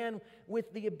for a man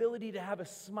with the ability to have a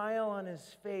smile on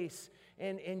his face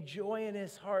and joy in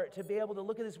his heart, to be able to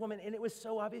look at this woman, and it was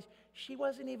so obvious, she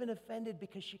wasn't even offended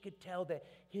because she could tell that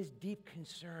his deep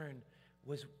concern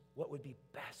was what would be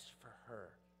best for her.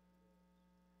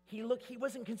 He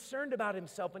wasn't concerned about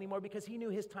himself anymore because he knew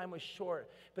his time was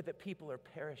short, but that people are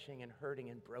perishing and hurting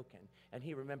and broken. And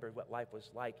he remembered what life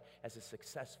was like as a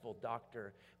successful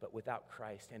doctor, but without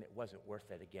Christ, and it wasn't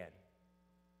worth it again.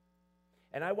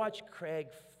 And I watched Craig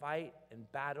fight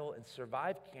and battle and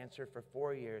survive cancer for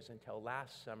 4 years until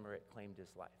last summer it claimed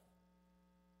his life.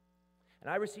 And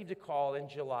I received a call in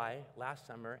July last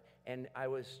summer, and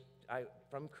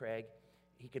from Craig.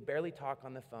 He could barely talk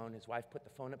on the phone. His wife put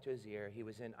the phone up to his ear. He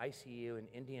was in ICU in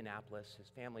Indianapolis. His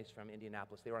family's from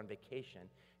Indianapolis. They were on vacation,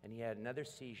 and he had another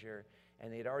seizure,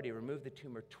 and they had already removed the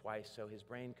tumor twice, so his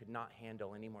brain could not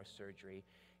handle any more surgery.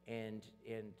 And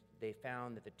they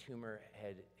found that the tumor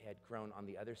had grown on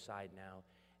the other side now,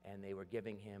 and they were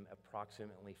giving him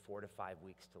approximately 4 to 5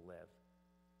 weeks to live.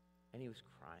 And he was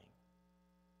crying.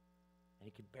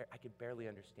 And I could barely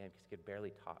understand because he could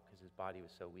barely talk because his body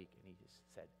was so weak, and he just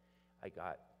said, I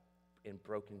got in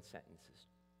broken sentences,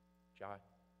 Josh,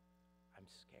 I'm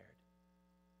scared.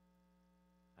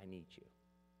 I need you.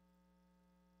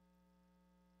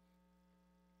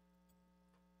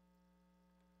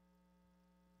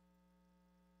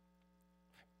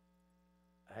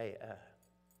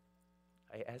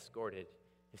 I escorted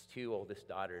his 2 oldest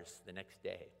daughters the next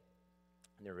day,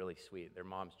 and they're really sweet. Their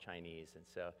mom's Chinese,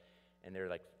 and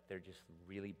they're just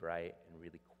really bright and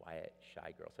really quiet,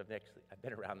 shy girls. I've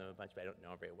been around them a bunch, but I don't know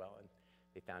them very well. And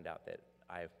they found out that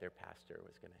their pastor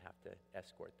was going to have to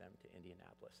escort them to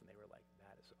Indianapolis, and they were like,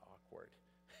 "That is awkward."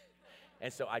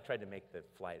 And so I tried to make the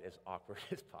flight as awkward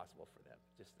as possible for them,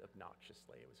 just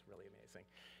obnoxiously. It was really amazing.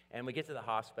 And we get to the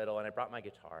hospital, and I brought my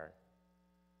guitar,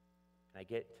 and I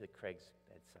get to Craig's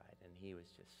bedside, and he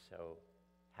was just so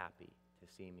happy to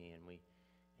see me, and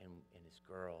his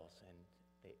girls,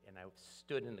 and I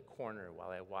stood in the corner while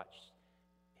I watched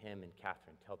him and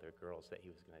Catherine tell their girls that he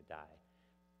was going to die.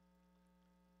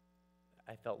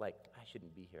 I felt like I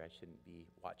shouldn't be here. I shouldn't be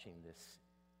watching this.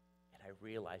 And I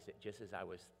realized it just as I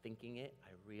was thinking it,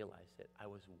 I realized that I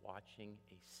was watching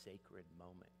a sacred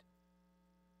moment.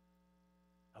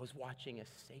 I was watching a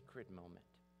sacred moment.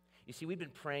 You see, we've been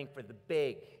praying for the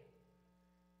big,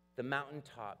 the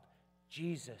mountaintop,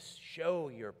 Jesus, show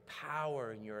your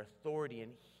power and your authority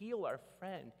and heal our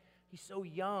friend. He's so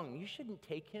young. You shouldn't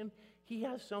take him. He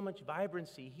has so much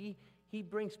vibrancy. He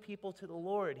brings people to the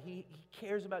Lord. He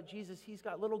cares about Jesus. He's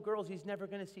got little girls he's never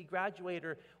going to see graduate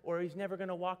or he's never going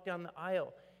to walk down the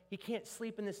aisle. He can't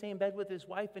sleep in the same bed with his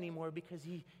wife anymore because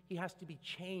he has to be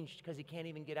changed because he can't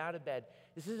even get out of bed.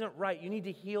 This isn't right. You need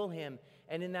to heal him.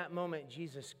 And in that moment,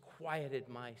 Jesus quieted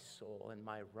my soul and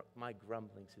my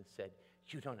grumblings and said,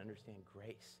 you don't understand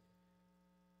grace.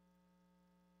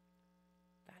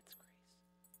 That's grace.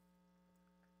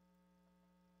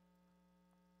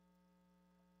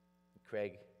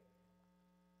 Craig,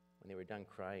 when they were done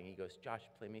crying, he goes, Josh,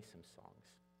 play me some songs.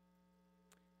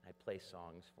 I play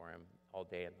songs for him all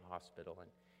day in the hospital,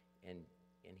 and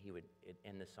he would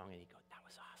end the song, and he'd go, that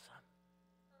was awesome.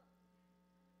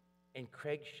 And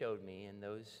Craig showed me in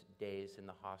those days in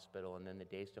the hospital and then the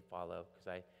days to follow, because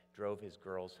I drove his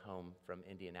girls home from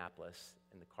Indianapolis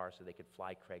in the car so they could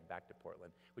fly Craig back to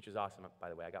Portland, which was awesome, by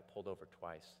the way. I got pulled over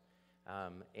twice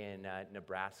in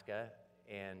Nebraska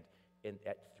and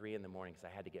at 3 in the morning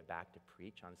because I had to get back to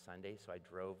preach on Sunday, so I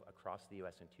drove across the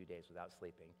U.S. in 2 days without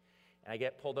sleeping. And I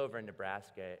get pulled over in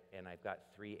Nebraska, and I've got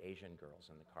 3 Asian girls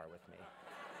in the car with me.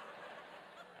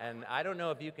 And I don't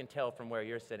know if you can tell from where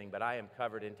you're sitting, but I am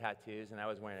covered in tattoos, and I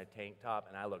was wearing a tank top,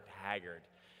 and I looked haggard.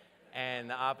 And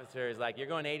the officer is like, you're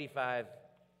going 85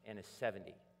 and a 70.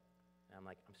 And I'm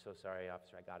like, I'm so sorry,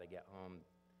 officer, I got to get home.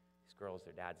 These girls,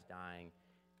 their dad's dying.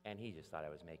 And he just thought I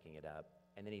was making it up.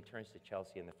 And then he turns to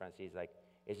Chelsea in the front seat. He's like,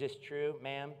 is this true,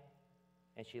 ma'am?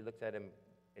 And she looks at him,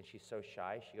 and she's so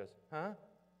shy. She goes, huh?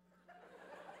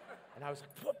 And I was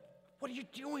like, what are you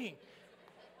doing?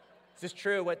 Is this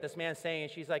true, what this man's saying?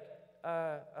 And she's like,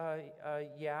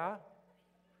 yeah.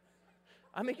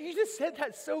 I'm like, you just said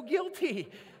that so guilty.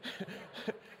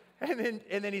 and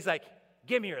then he's like,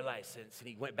 give me your license. And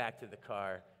he went back to the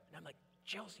car. And I'm like,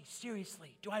 Chelsea,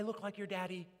 seriously, do I look like your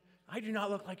daddy? I do not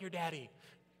look like your daddy.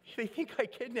 They think I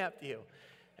kidnapped you.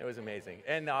 It was amazing.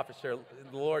 And the officer,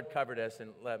 the Lord covered us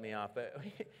and let me off. But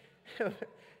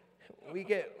we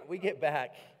get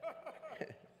back.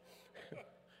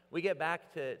 We get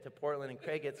back to Portland, and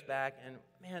Craig gets back, and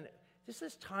man, just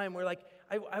this time where, like,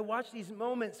 I watched these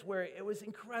moments where it was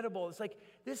incredible. It's like,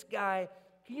 this guy,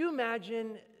 can you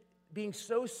imagine being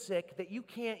so sick that you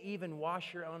can't even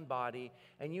wash your own body,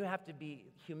 and you have to be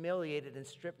humiliated and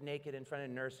stripped naked in front of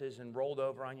nurses and rolled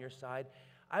over on your side?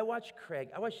 I watched,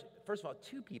 first of all,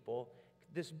 2 people,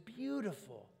 this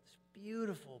beautiful,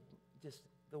 just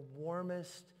the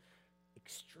warmest,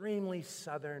 extremely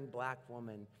southern black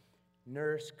woman,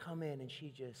 nurse, come in, and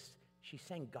she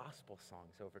sang gospel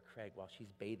songs over Craig while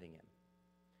she's bathing him.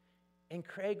 And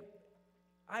Craig,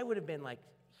 I would have been like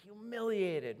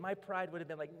humiliated. My pride would have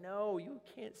been like, no, you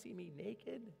can't see me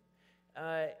naked.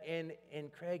 And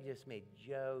Craig just made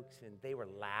jokes, and they were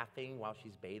laughing while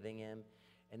she's bathing him.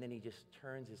 And then he just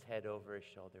turns his head over his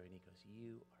shoulder, and he goes,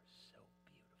 you are so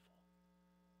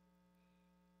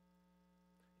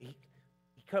beautiful.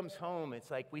 He comes home.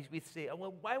 It's like we say, oh,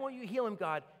 well, why won't you heal him,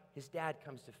 God? His dad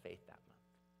comes to faith that month.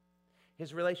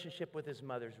 His relationship with his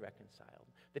mother's reconciled.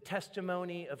 The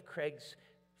testimony of Craig's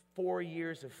 4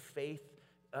 years of faith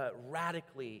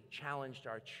radically challenged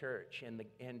our church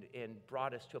and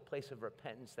brought us to a place of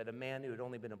repentance that a man who had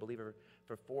only been a believer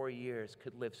for 4 years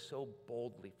could live so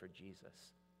boldly for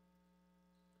Jesus.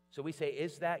 So we say,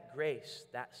 is that grace,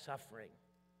 that suffering?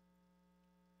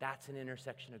 That's an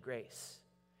intersection of grace.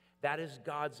 That is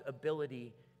God's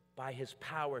ability by his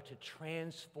power to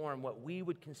transform what we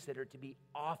would consider to be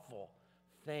awful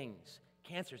things.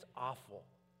 Cancer's awful.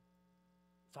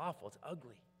 It's awful. It's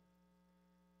ugly.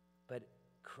 But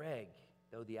Craig,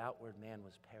 though the outward man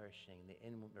was perishing, the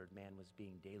inward man was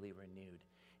being daily renewed.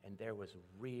 And there was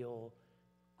real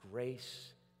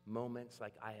grace moments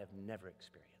like I have never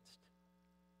experienced.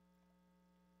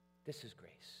 This is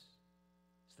grace.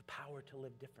 It's the power to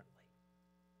live differently.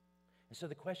 And so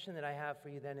the question that I have for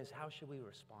you then is, how should we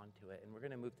respond to it? And we're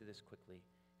going to move through this quickly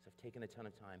because I've taken a ton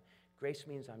of time. Grace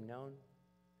means I'm known.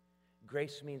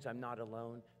 Grace means I'm not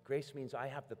alone. Grace means I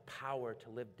have the power to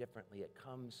live differently. It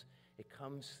comes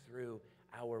through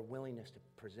our willingness to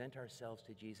present ourselves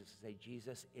to Jesus and say,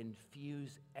 Jesus,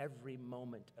 infuse every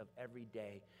moment of every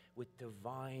day with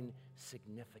divine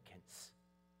significance.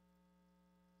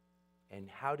 And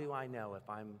how do I know if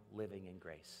I'm living in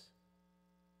grace?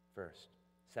 First,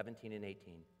 17 and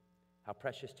 18. How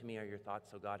precious to me are your thoughts,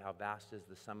 O God. How vast is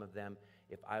the sum of them.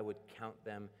 If I would count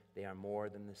them, they are more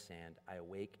than the sand. I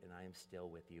awake and I am still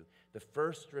with you. The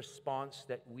first response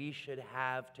that we should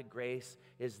have to grace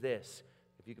is this.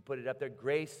 If you could put it up there,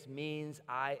 grace means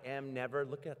I am never,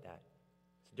 look at that.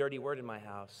 It's a dirty word in my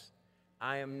house.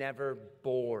 I am never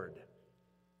bored.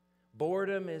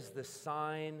 Boredom is the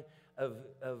sign of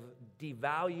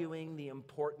devaluing the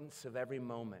importance of every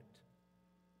moment.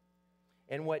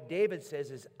 And what David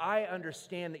says is, I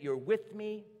understand that you're with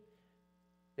me,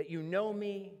 that you know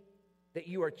me, that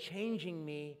you are changing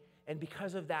me, and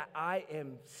because of that, I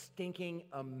am stinking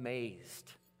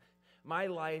amazed. My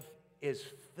life is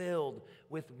filled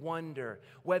with wonder,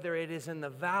 whether it is in the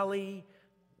valley,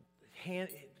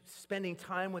 spending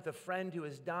time with a friend who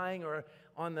is dying, or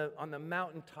on the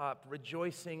mountaintop,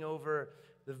 rejoicing over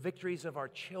the victories of our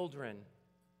children.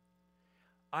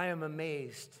 I am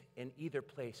amazed in either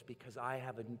place because I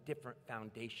have a different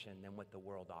foundation than what the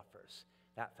world offers.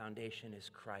 That foundation is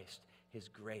Christ, His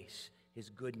grace, His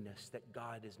goodness, that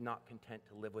God is not content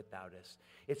to live without us.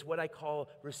 It's what I call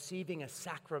receiving a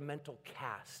sacramental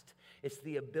cast. It's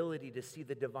the ability to see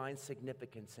the divine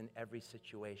significance in every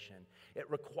situation. It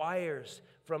requires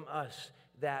from us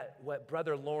that what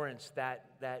Brother Lawrence,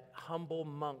 that humble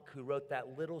monk who wrote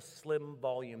that little slim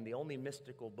volume, the only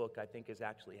mystical book I think is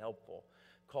actually helpful,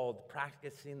 called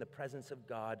Practicing the Presence of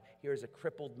God. Here's a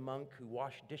crippled monk who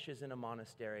washed dishes in a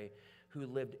monastery, who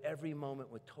lived every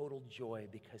moment with total joy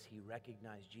because he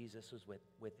recognized Jesus was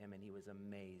with him and he was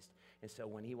amazed. And so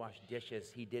when he washed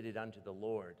dishes, he did it unto the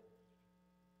Lord,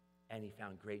 and he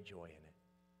found great joy in it.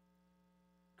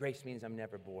 Grace means I'm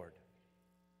never bored.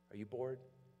 Are you bored?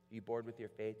 Are you bored with your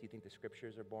faith? Do you think the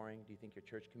scriptures are boring? Do you think your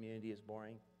church community is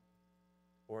boring?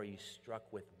 Or are you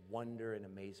struck with wonder and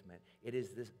amazement?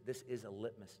 This is a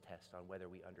litmus test on whether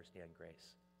we understand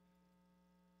grace.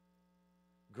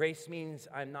 Grace means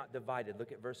I'm not divided.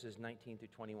 Look at verses 19 through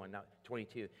 21, now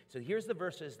 22. So here's the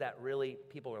verses that really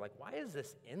people are like, why is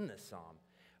this in the psalm?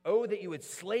 Oh, that you would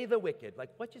slay the wicked.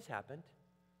 Like, what just happened?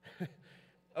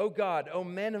 Oh God, oh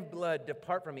men of blood,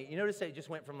 depart from me. You notice that it just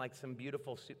went from like some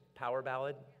beautiful power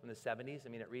ballad from the 70s. I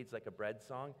mean, it reads like a bread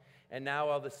song. And now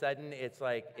all of a sudden, it's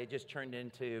like it just turned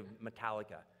into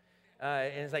Metallica.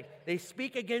 And it's like, they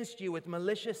speak against you with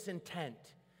malicious intent.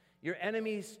 Your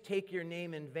enemies take your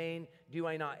name in vain. Do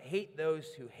I not hate those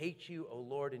who hate you, O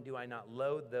Lord, and do I not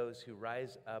loathe those who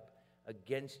rise up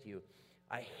against you?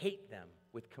 I hate them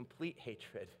with complete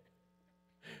hatred.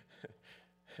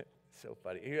 So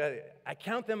funny. I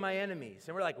count them my enemies.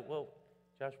 And we're like, well,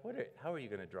 Josh, how are you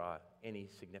going to draw any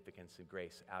significance of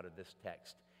grace out of this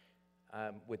text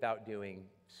without doing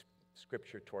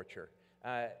scripture torture?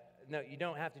 No, you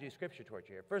don't have to do scripture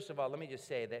torture here. First of all, let me just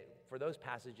say that for those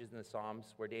passages in the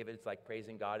Psalms where David's like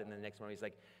praising God, and the next one he's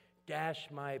like, dash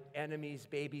my enemies'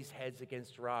 babies' heads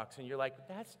against rocks. And you're like,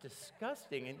 that's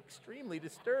disgusting and extremely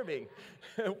disturbing.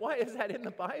 Why is that in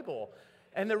the Bible?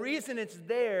 And the reason it's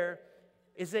there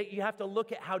is that you have to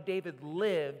look at how David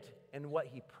lived and what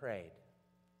he prayed.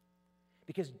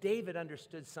 Because David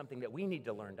understood something that we need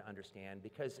to learn to understand,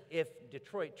 because if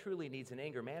Detroit truly needs an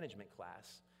anger management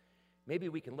class, maybe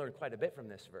we can learn quite a bit from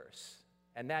this verse.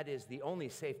 And that is, the only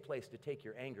safe place to take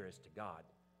your anger is to God,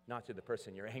 not to the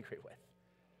person you're angry with.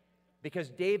 Because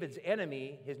David's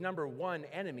enemy, his number one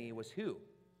enemy, was who?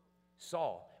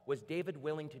 Saul. Was David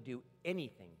willing to do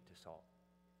anything to Saul?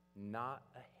 Not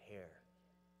a hair.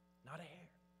 Not a hair.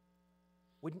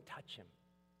 Wouldn't touch him.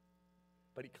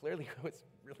 But he clearly was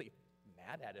really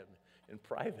mad at him in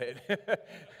private.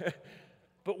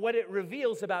 But what it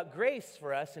reveals about grace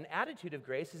for us, an attitude of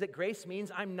grace, is that grace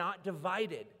means I'm not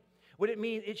divided. What it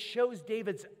means, it shows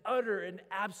David's utter and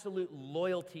absolute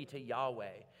loyalty to Yahweh,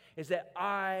 is that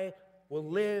I will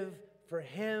live for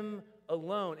Him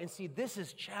alone. And see, this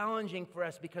is challenging for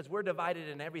us because we're divided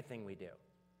in everything we do.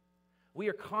 We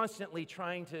are constantly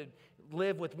trying to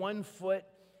live with one foot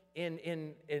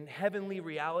in heavenly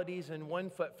realities and one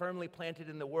foot firmly planted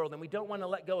in the world, and we don't want to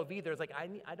let go of either. It's like,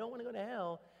 I don't want to go to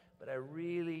hell, but I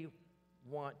really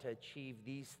want to achieve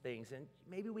these things. And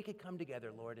maybe we could come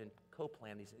together, Lord, and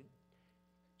co-plan these.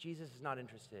 Jesus is not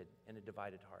interested in a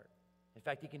divided heart. In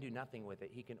fact, He can do nothing with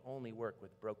it. He can only work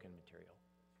with broken material.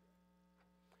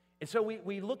 And so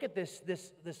we look at this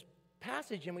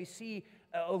passage and we see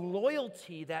a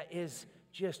loyalty that is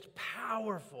just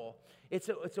powerful. It's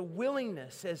a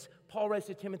willingness, as Paul writes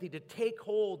to Timothy, to take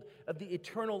hold of the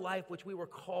eternal life which we were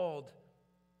called,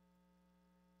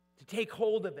 to take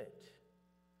hold of it,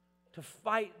 to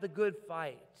fight the good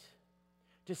fight,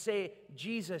 to say,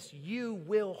 Jesus, you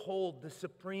will hold the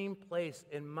supreme place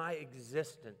in my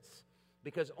existence,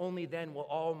 because only then will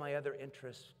all my other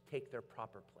interests take their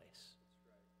proper place.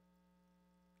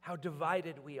 How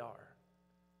divided we are.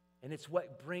 And it's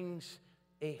what brings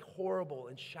a horrible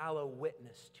and shallow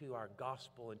witness to our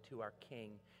gospel and to our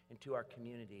King and to our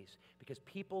communities. Because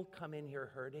people come in here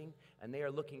hurting, and they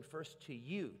are looking first to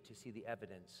you to see the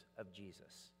evidence of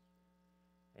Jesus.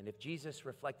 And if Jesus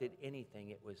reflected anything,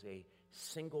 it was a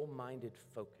single-minded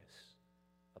focus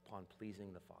upon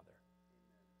pleasing the Father.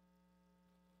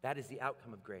 That is the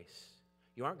outcome of grace.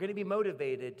 You aren't going to be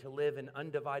motivated to live an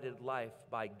undivided life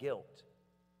by guilt,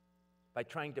 by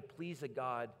trying to please a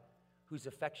God whose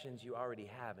affections you already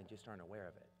have and just aren't aware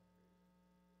of it.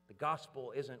 The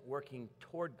gospel isn't working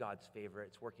toward God's favor,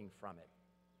 it's working from it.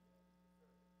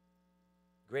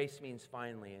 Grace means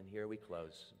finally, and here we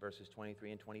close, verses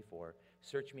 23 and 24,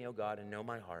 search me, O God, and know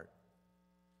my heart.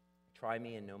 Try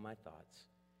me and know my thoughts,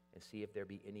 and see if there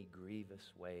be any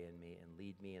grievous way in me, and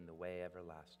lead me in the way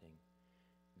everlasting.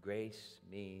 Grace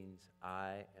means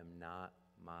I am not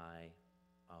my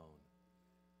own.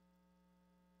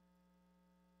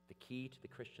 The key to the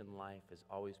Christian life has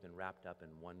always been wrapped up in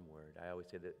one word. I always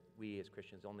say that we as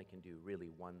Christians only can do really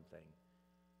one thing,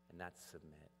 and that's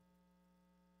submit,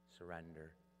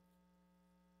 surrender,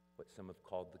 what some have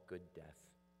called the good death.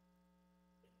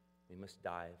 We must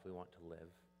die if we want to live.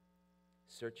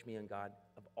 Search me, and God,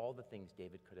 of all the things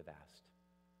David could have asked.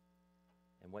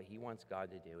 And what he wants God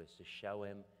to do is to show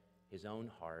him his own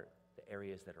heart, the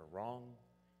areas that are wrong,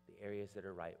 the areas that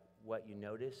are right. What you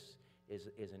notice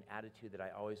is an attitude that I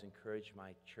always encourage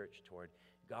my church toward.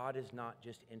 God is not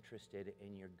just interested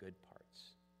in your good parts.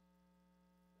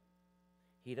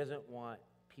 He doesn't want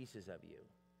pieces of you.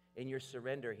 In your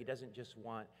surrender, he doesn't just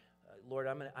want, Lord,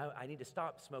 I need to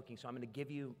stop smoking, so I'm going to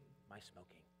give you my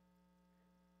smoking.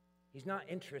 He's not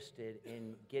interested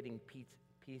in getting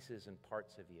pieces and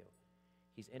parts of you.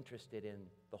 He's interested in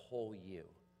the whole you,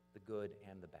 the good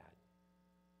and the bad.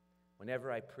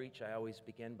 Whenever I preach, I always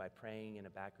begin by praying in a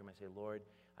back room. I say, Lord,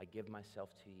 I give myself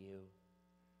to you,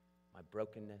 my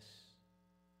brokenness,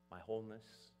 my wholeness.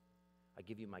 I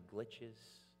give you my glitches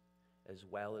as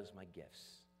well as my gifts.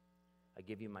 I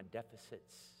give you my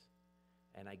deficits,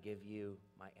 and I give you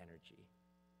my energy.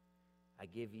 I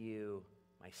give you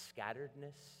my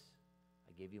scatteredness.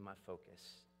 I give you my focus.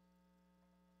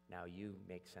 Now you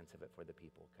make sense of it for the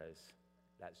people, because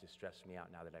that's just stressed me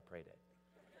out now that I prayed it.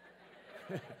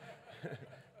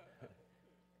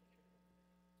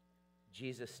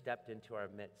 Jesus stepped into our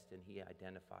midst and he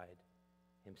identified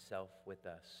himself with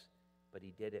us, but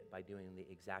he did it by doing the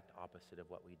exact opposite of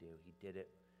what we do. He did it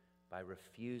by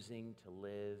refusing to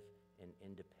live in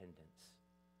independence,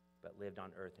 but lived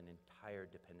on earth in entire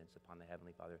dependence upon the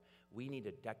Heavenly Father. We need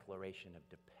a declaration of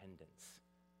dependence,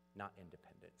 not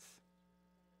independence.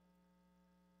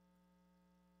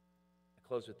 I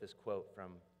close with this quote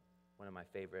from one of my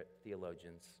favorite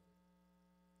theologians,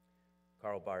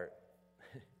 Karl Barth.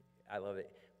 I love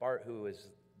it. Barth, who was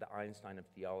the Einstein of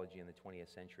theology in the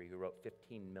 20th century, who wrote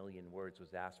 15 million words,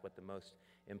 was asked what the most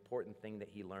important thing that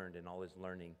he learned in all his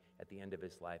learning at the end of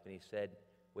his life. And he said,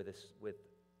 with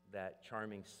that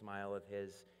charming smile of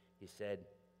his, he said,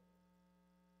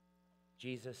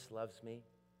 Jesus loves me,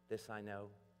 this I know,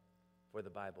 for the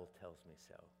Bible tells me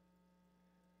so.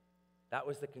 That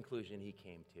was the conclusion he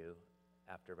came to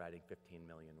after writing 15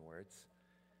 million words.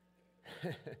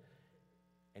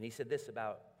 And he said this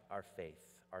about our faith,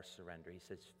 our surrender. He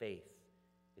says, faith,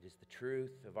 it is the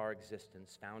truth of our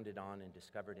existence founded on and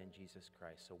discovered in Jesus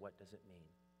Christ. So what does it mean?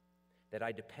 That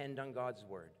I depend on God's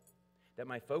word. That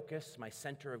my focus, my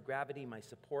center of gravity, my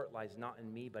support lies not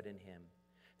in me but in him.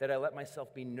 That I let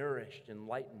myself be nourished,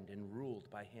 enlightened, and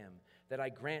ruled by him. That I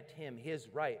grant him his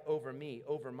right over me,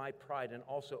 over my pride, and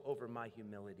also over my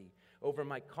humility, over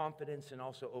my confidence, and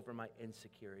also over my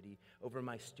insecurity, over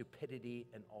my stupidity,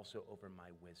 and also over my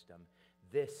wisdom.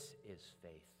 This is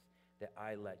faith, that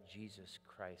I let Jesus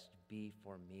Christ be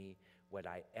for me what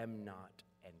I am not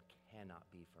and cannot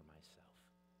be for myself.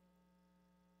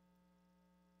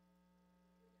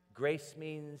 Grace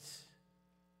means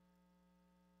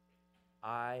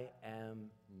I am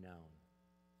known.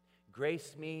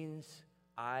 Grace means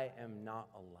I am not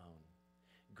alone.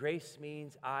 Grace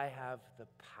means I have the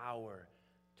power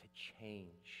to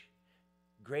change.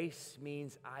 Grace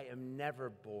means I am never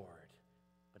bored,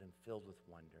 but am filled with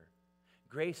wonder.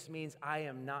 Grace means I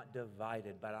am not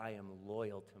divided, but I am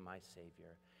loyal to my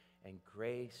Savior. And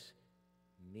grace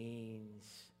means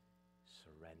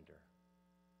surrender.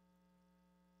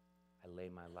 I lay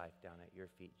my life down at your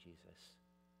feet, Jesus.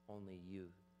 Only you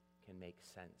can make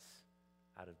sense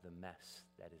out of the mess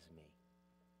that is me.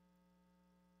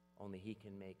 Only he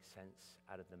can make sense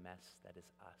out of the mess that is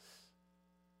us.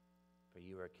 For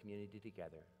you are a community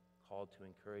together, called to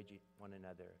encourage one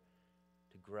another,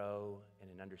 to grow in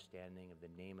an understanding of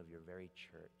the name of your very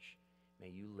church. May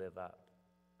you live up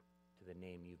to the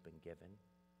name you've been given.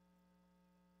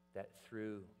 That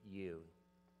through you,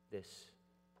 this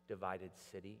divided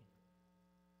city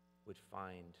would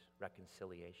find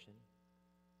reconciliation,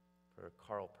 For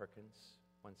Carl Perkins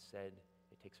once said,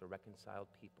 it takes a reconciled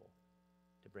people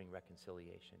to bring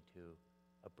reconciliation to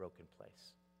a broken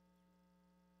place.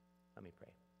 Let me pray.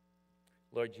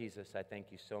 Lord Jesus, I thank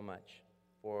you so much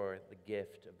for the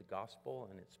gift of the gospel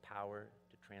and its power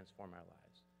to transform our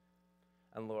lives.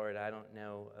 And Lord, I don't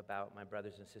know about my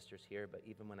brothers and sisters here, but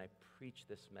even when I preach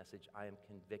this message, I am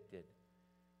convicted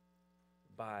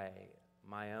by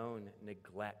my own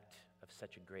neglect of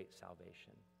such a great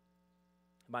salvation,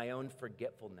 my own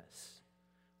forgetfulness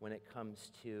when it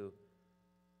comes to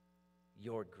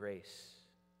your grace,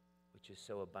 which is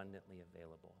so abundantly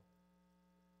available.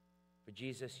 For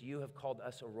Jesus, you have called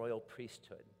us a royal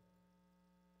priesthood.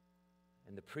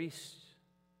 And the priests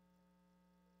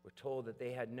were told that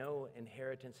they had no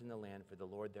inheritance in the land, for the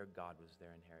Lord their God was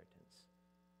their inheritance.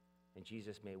 And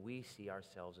Jesus, may we see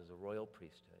ourselves as a royal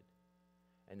priesthood,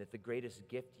 and that the greatest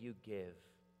gift you give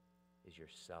is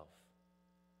yourself.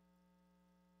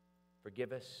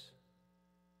 Forgive us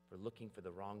for looking for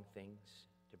the wrong things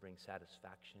to bring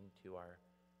satisfaction to our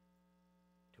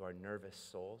nervous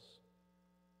souls.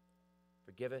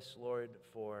 Forgive us, Lord,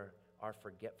 for our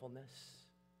forgetfulness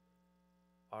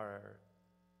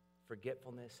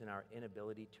and our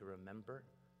inability to remember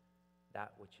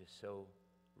that which is so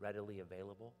readily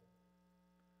available.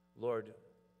 Lord,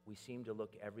 we seem to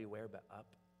look everywhere but up.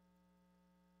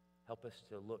 Help us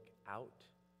to look out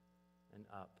and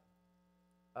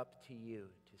up to you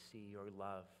to see your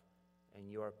love and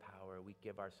your power. We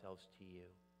give ourselves to you.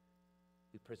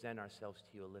 We present ourselves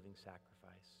to you a living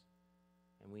sacrifice.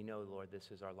 And we know, Lord,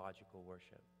 this is our logical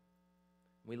worship.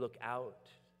 We look out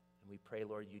and we pray,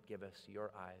 Lord, you'd give us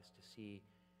your eyes to see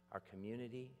our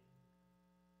community,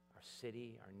 our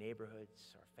city, our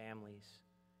neighborhoods, our families,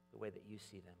 the way that you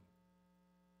see them.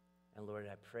 And Lord,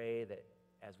 I pray that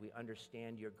as we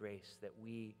understand your grace, that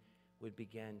we would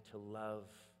begin to love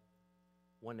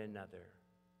one another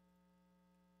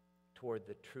toward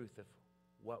the truth of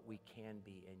what we can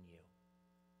be in you.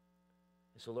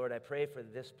 And so, Lord, I pray for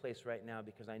this place right now,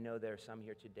 because I know there are some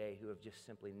here today who have just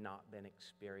simply not been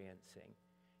experiencing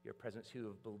your presence, who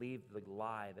have believed the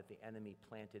lie that the enemy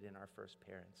planted in our first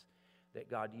parents, that,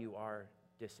 God, you are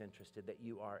disinterested, that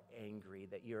you are angry,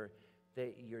 that you're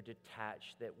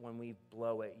detached, that when we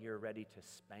blow it, you're ready to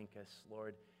spank us,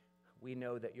 Lord. We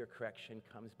know that your correction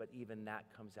comes, but even that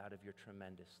comes out of your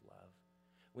tremendous love.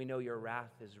 We know your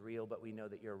wrath is real, but we know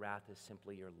that your wrath is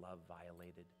simply your love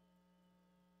violated.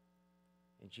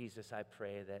 And Jesus, I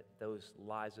pray that those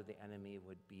lies of the enemy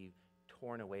would be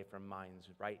torn away from minds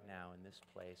right now in this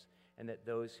place, and that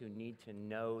those who need to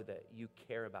know that you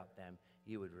care about them,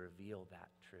 you would reveal that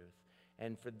truth.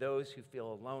 And for those who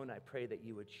feel alone, I pray that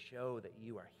you would show that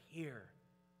you are here.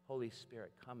 Holy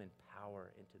Spirit, come in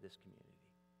power into this community.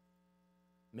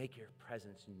 Make your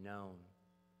presence known.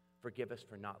 Forgive us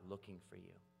for not looking for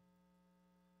you.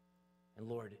 And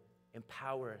Lord,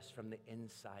 empower us from the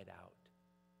inside out.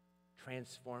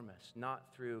 Transform us, not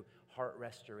through heart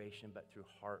restoration, but through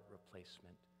heart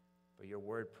replacement. For your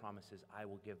word promises, I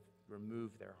will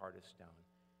remove their heart of stone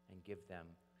and give them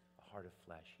a heart of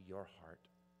flesh, your heart.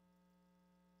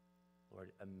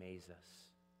 Lord, amaze us.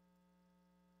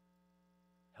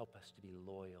 Help us to be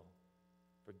loyal.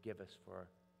 Forgive us for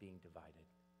being divided.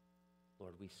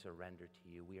 Lord, we surrender to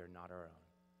you. We are not our own.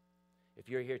 If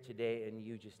you're here today and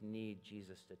you just need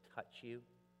Jesus to touch you,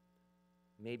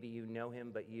 maybe you know him,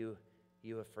 but you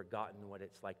have forgotten what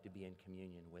it's like to be in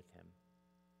communion with him.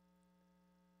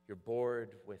 You're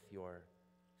bored with your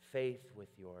faith, with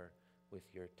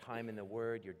your time in the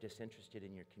Word. You're disinterested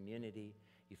in your community.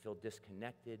 You feel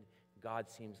disconnected. God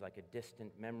seems like a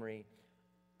distant memory.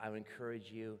 I would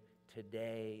encourage you,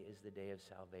 today is the day of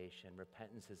salvation.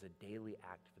 Repentance is a daily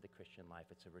act for the Christian life.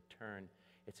 It's a return.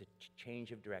 It's a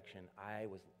change of direction. I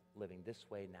was living this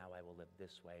way, now I will live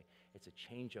this way. It's a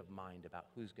change of mind about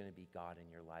who's going to be God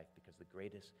in your life, because the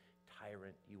greatest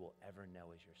tyrant you will ever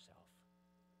know is yourself.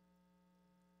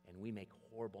 And we make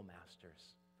horrible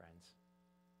masters, friends.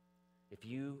 If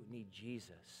you need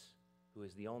Jesus, who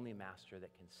is the only master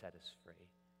that can set us free,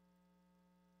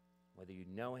 whether you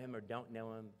know him or don't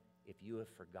know him, if you have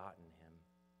forgotten him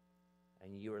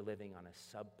and you are living on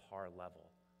a subpar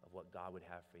level of what God would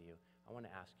have for you, I want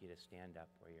to ask you to stand up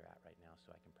where you're at right now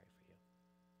so I can pray for you.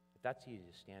 If that's you,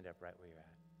 just stand up right where you're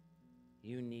at.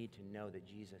 You need to know that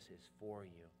Jesus is for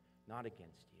you, not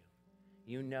against you.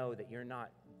 You know that you're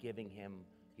not giving him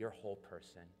your whole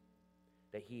person,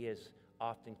 that he is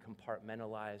often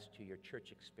compartmentalized to your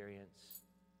church experience.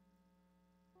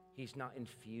 He's not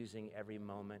infusing every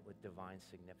moment with divine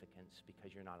significance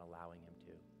because you're not allowing him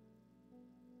to.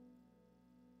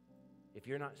 If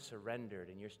you're not surrendered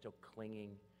and you're still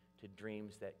clinging to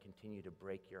dreams that continue to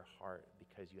break your heart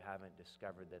because you haven't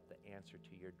discovered that the answer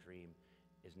to your dream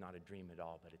is not a dream at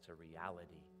all, but it's a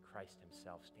reality. Christ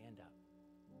himself. Stand up.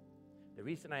 The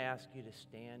reason I ask you to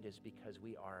stand is because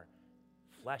we are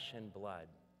flesh and blood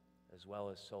as well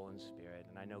as soul and spirit.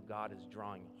 And I know God is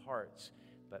drawing hearts,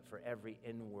 but for every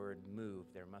inward move,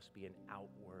 there must be an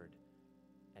outward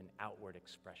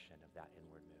expression of that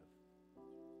inward move.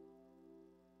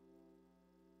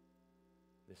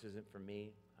 This isn't for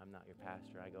me. I'm not your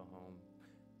pastor. I go home.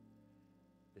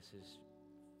 This is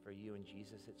for you and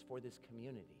Jesus. It's for this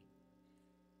community.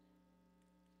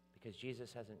 Because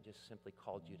Jesus hasn't just simply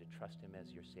called you to trust him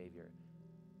as your Savior.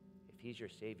 If he's your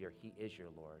Savior, he is your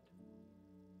Lord.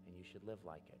 And you should live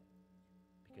like it.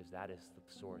 Because that is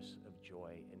the source of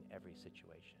joy in every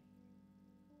situation.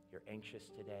 If you're anxious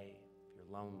today, if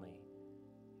you're lonely,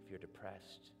 if you're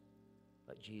depressed,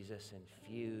 let Jesus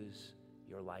infuse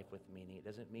your life with meaning. It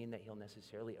doesn't mean that he'll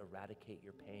necessarily eradicate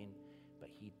your pain, but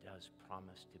he does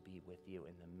promise to be with you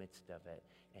in the midst of it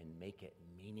and make it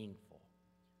meaningful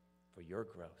for your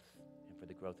growth and for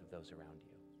the growth of those around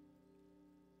you.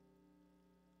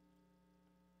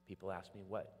 People ask me,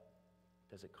 what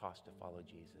does it cost to follow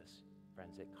Jesus?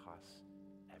 Friends, it costs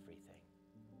everything.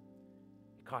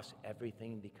 It costs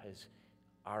everything because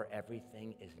our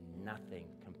everything is nothing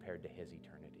compared to his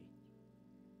eternity.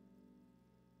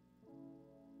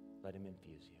 Let him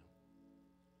infuse you.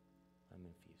 Let him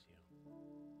infuse you.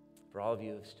 For all of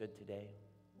you who have stood today,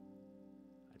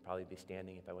 I'd probably be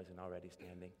standing if I wasn't already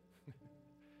standing.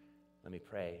 Let me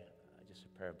pray just a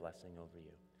prayer of blessing over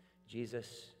you.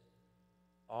 Jesus,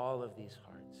 all of these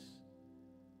hearts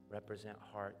represent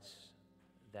hearts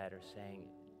that are saying,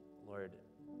 Lord,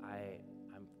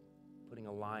 I'm putting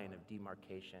a line of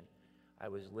demarcation. I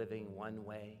was living one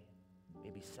way,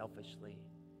 maybe selfishly,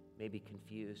 maybe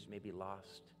confused, maybe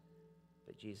lost.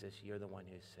 But Jesus, you're the one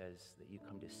who says that you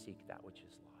come to seek that which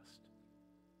is lost.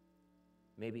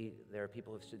 Maybe there are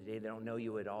people who stood today, they don't know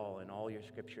you at all, and all your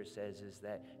scripture says is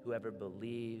that whoever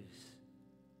believes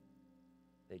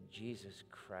that Jesus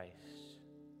Christ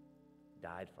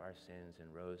died for our sins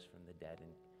and rose from the dead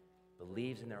and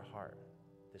believes in their heart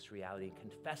this reality and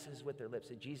confesses with their lips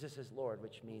that Jesus is Lord,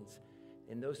 which means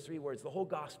in those three words, the whole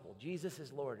gospel, Jesus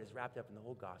is Lord, is wrapped up in the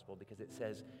whole gospel because it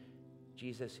says,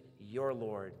 Jesus, your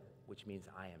Lord, which means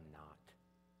I am not.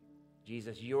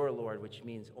 Jesus, your Lord, which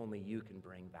means only you can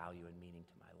bring value and meaning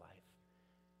to my life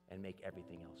and make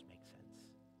everything else make sense.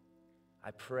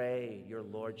 I pray your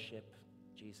lordship,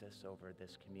 Jesus, over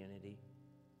this community,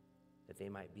 that they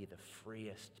might be the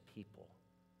freest people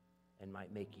and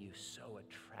might make you so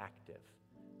attractive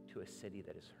to a city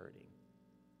that is hurting.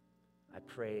 I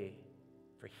pray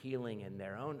for healing in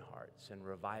their own hearts and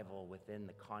revival within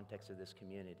the context of this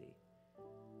community,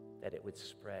 that it would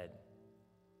spread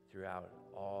throughout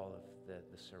all of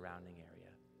the surrounding area.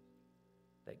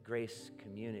 That Grace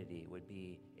Community would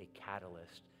be a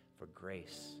catalyst for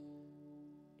grace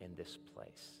in this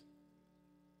place.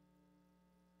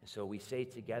 And so we say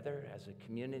together as a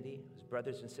community, as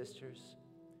brothers and sisters,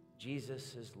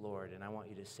 Jesus is Lord. And I want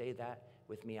you to say that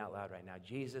with me out loud right now.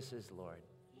 Jesus is Lord.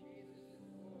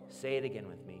 Say it again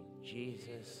with me.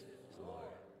 Jesus is Lord.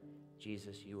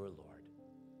 Jesus, you are Lord.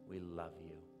 We love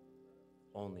you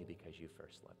only because you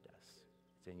first loved us.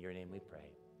 It's in your name we pray.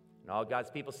 And all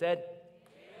God's people said,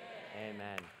 amen.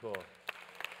 Amen. Cool.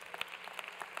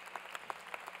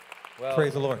 Well,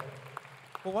 praise the Lord.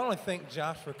 Well, why don't I thank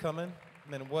Josh for coming?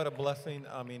 Man, what a blessing.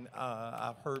 I mean,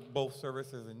 I've heard both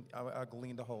services, and I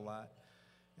gleaned a whole lot.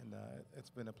 And it's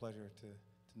been a pleasure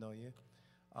to know you.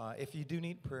 If you do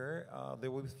need prayer, there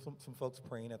will be some folks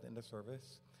praying at the end of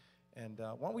service. And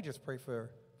why don't we just pray for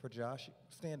Josh?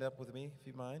 Stand up with me, if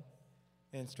you mind,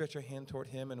 and stretch your hand toward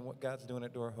him and what God's doing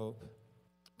at Door of Hope.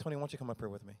 Tony, why don't you come up here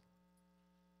with me?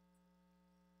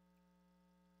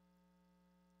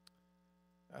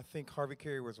 I think Harvey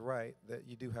Carey was right that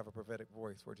you do have a prophetic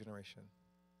voice for a generation.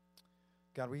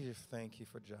 God, we just thank you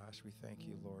for Josh. We thank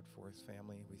you, Lord, for his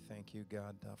family. We thank you,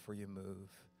 God, for your move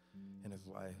in his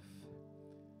life.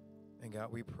 And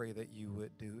God, we pray that you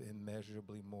would do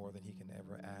immeasurably more than he can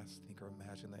ever ask, think, or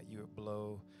imagine, that you would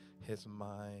blow his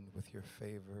mind with your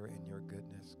favor and your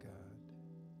goodness, God.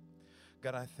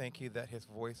 God, I thank you that his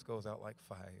voice goes out like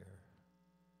fire.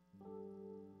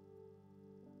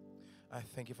 I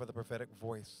thank you for the prophetic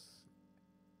voice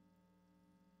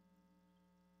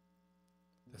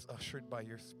that's ushered by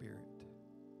your Spirit.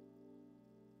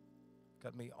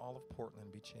 God, may all of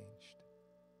Portland be changed.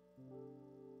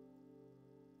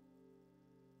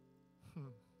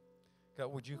 God,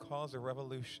 would you cause a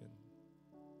revolution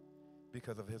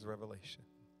because of his revelation?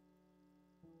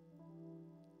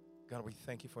 God, we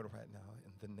thank you for it right now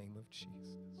in the name of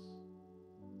Jesus.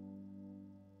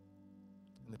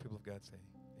 And the people of God say,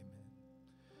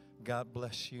 amen. God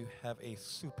bless you. Have a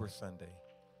super Sunday.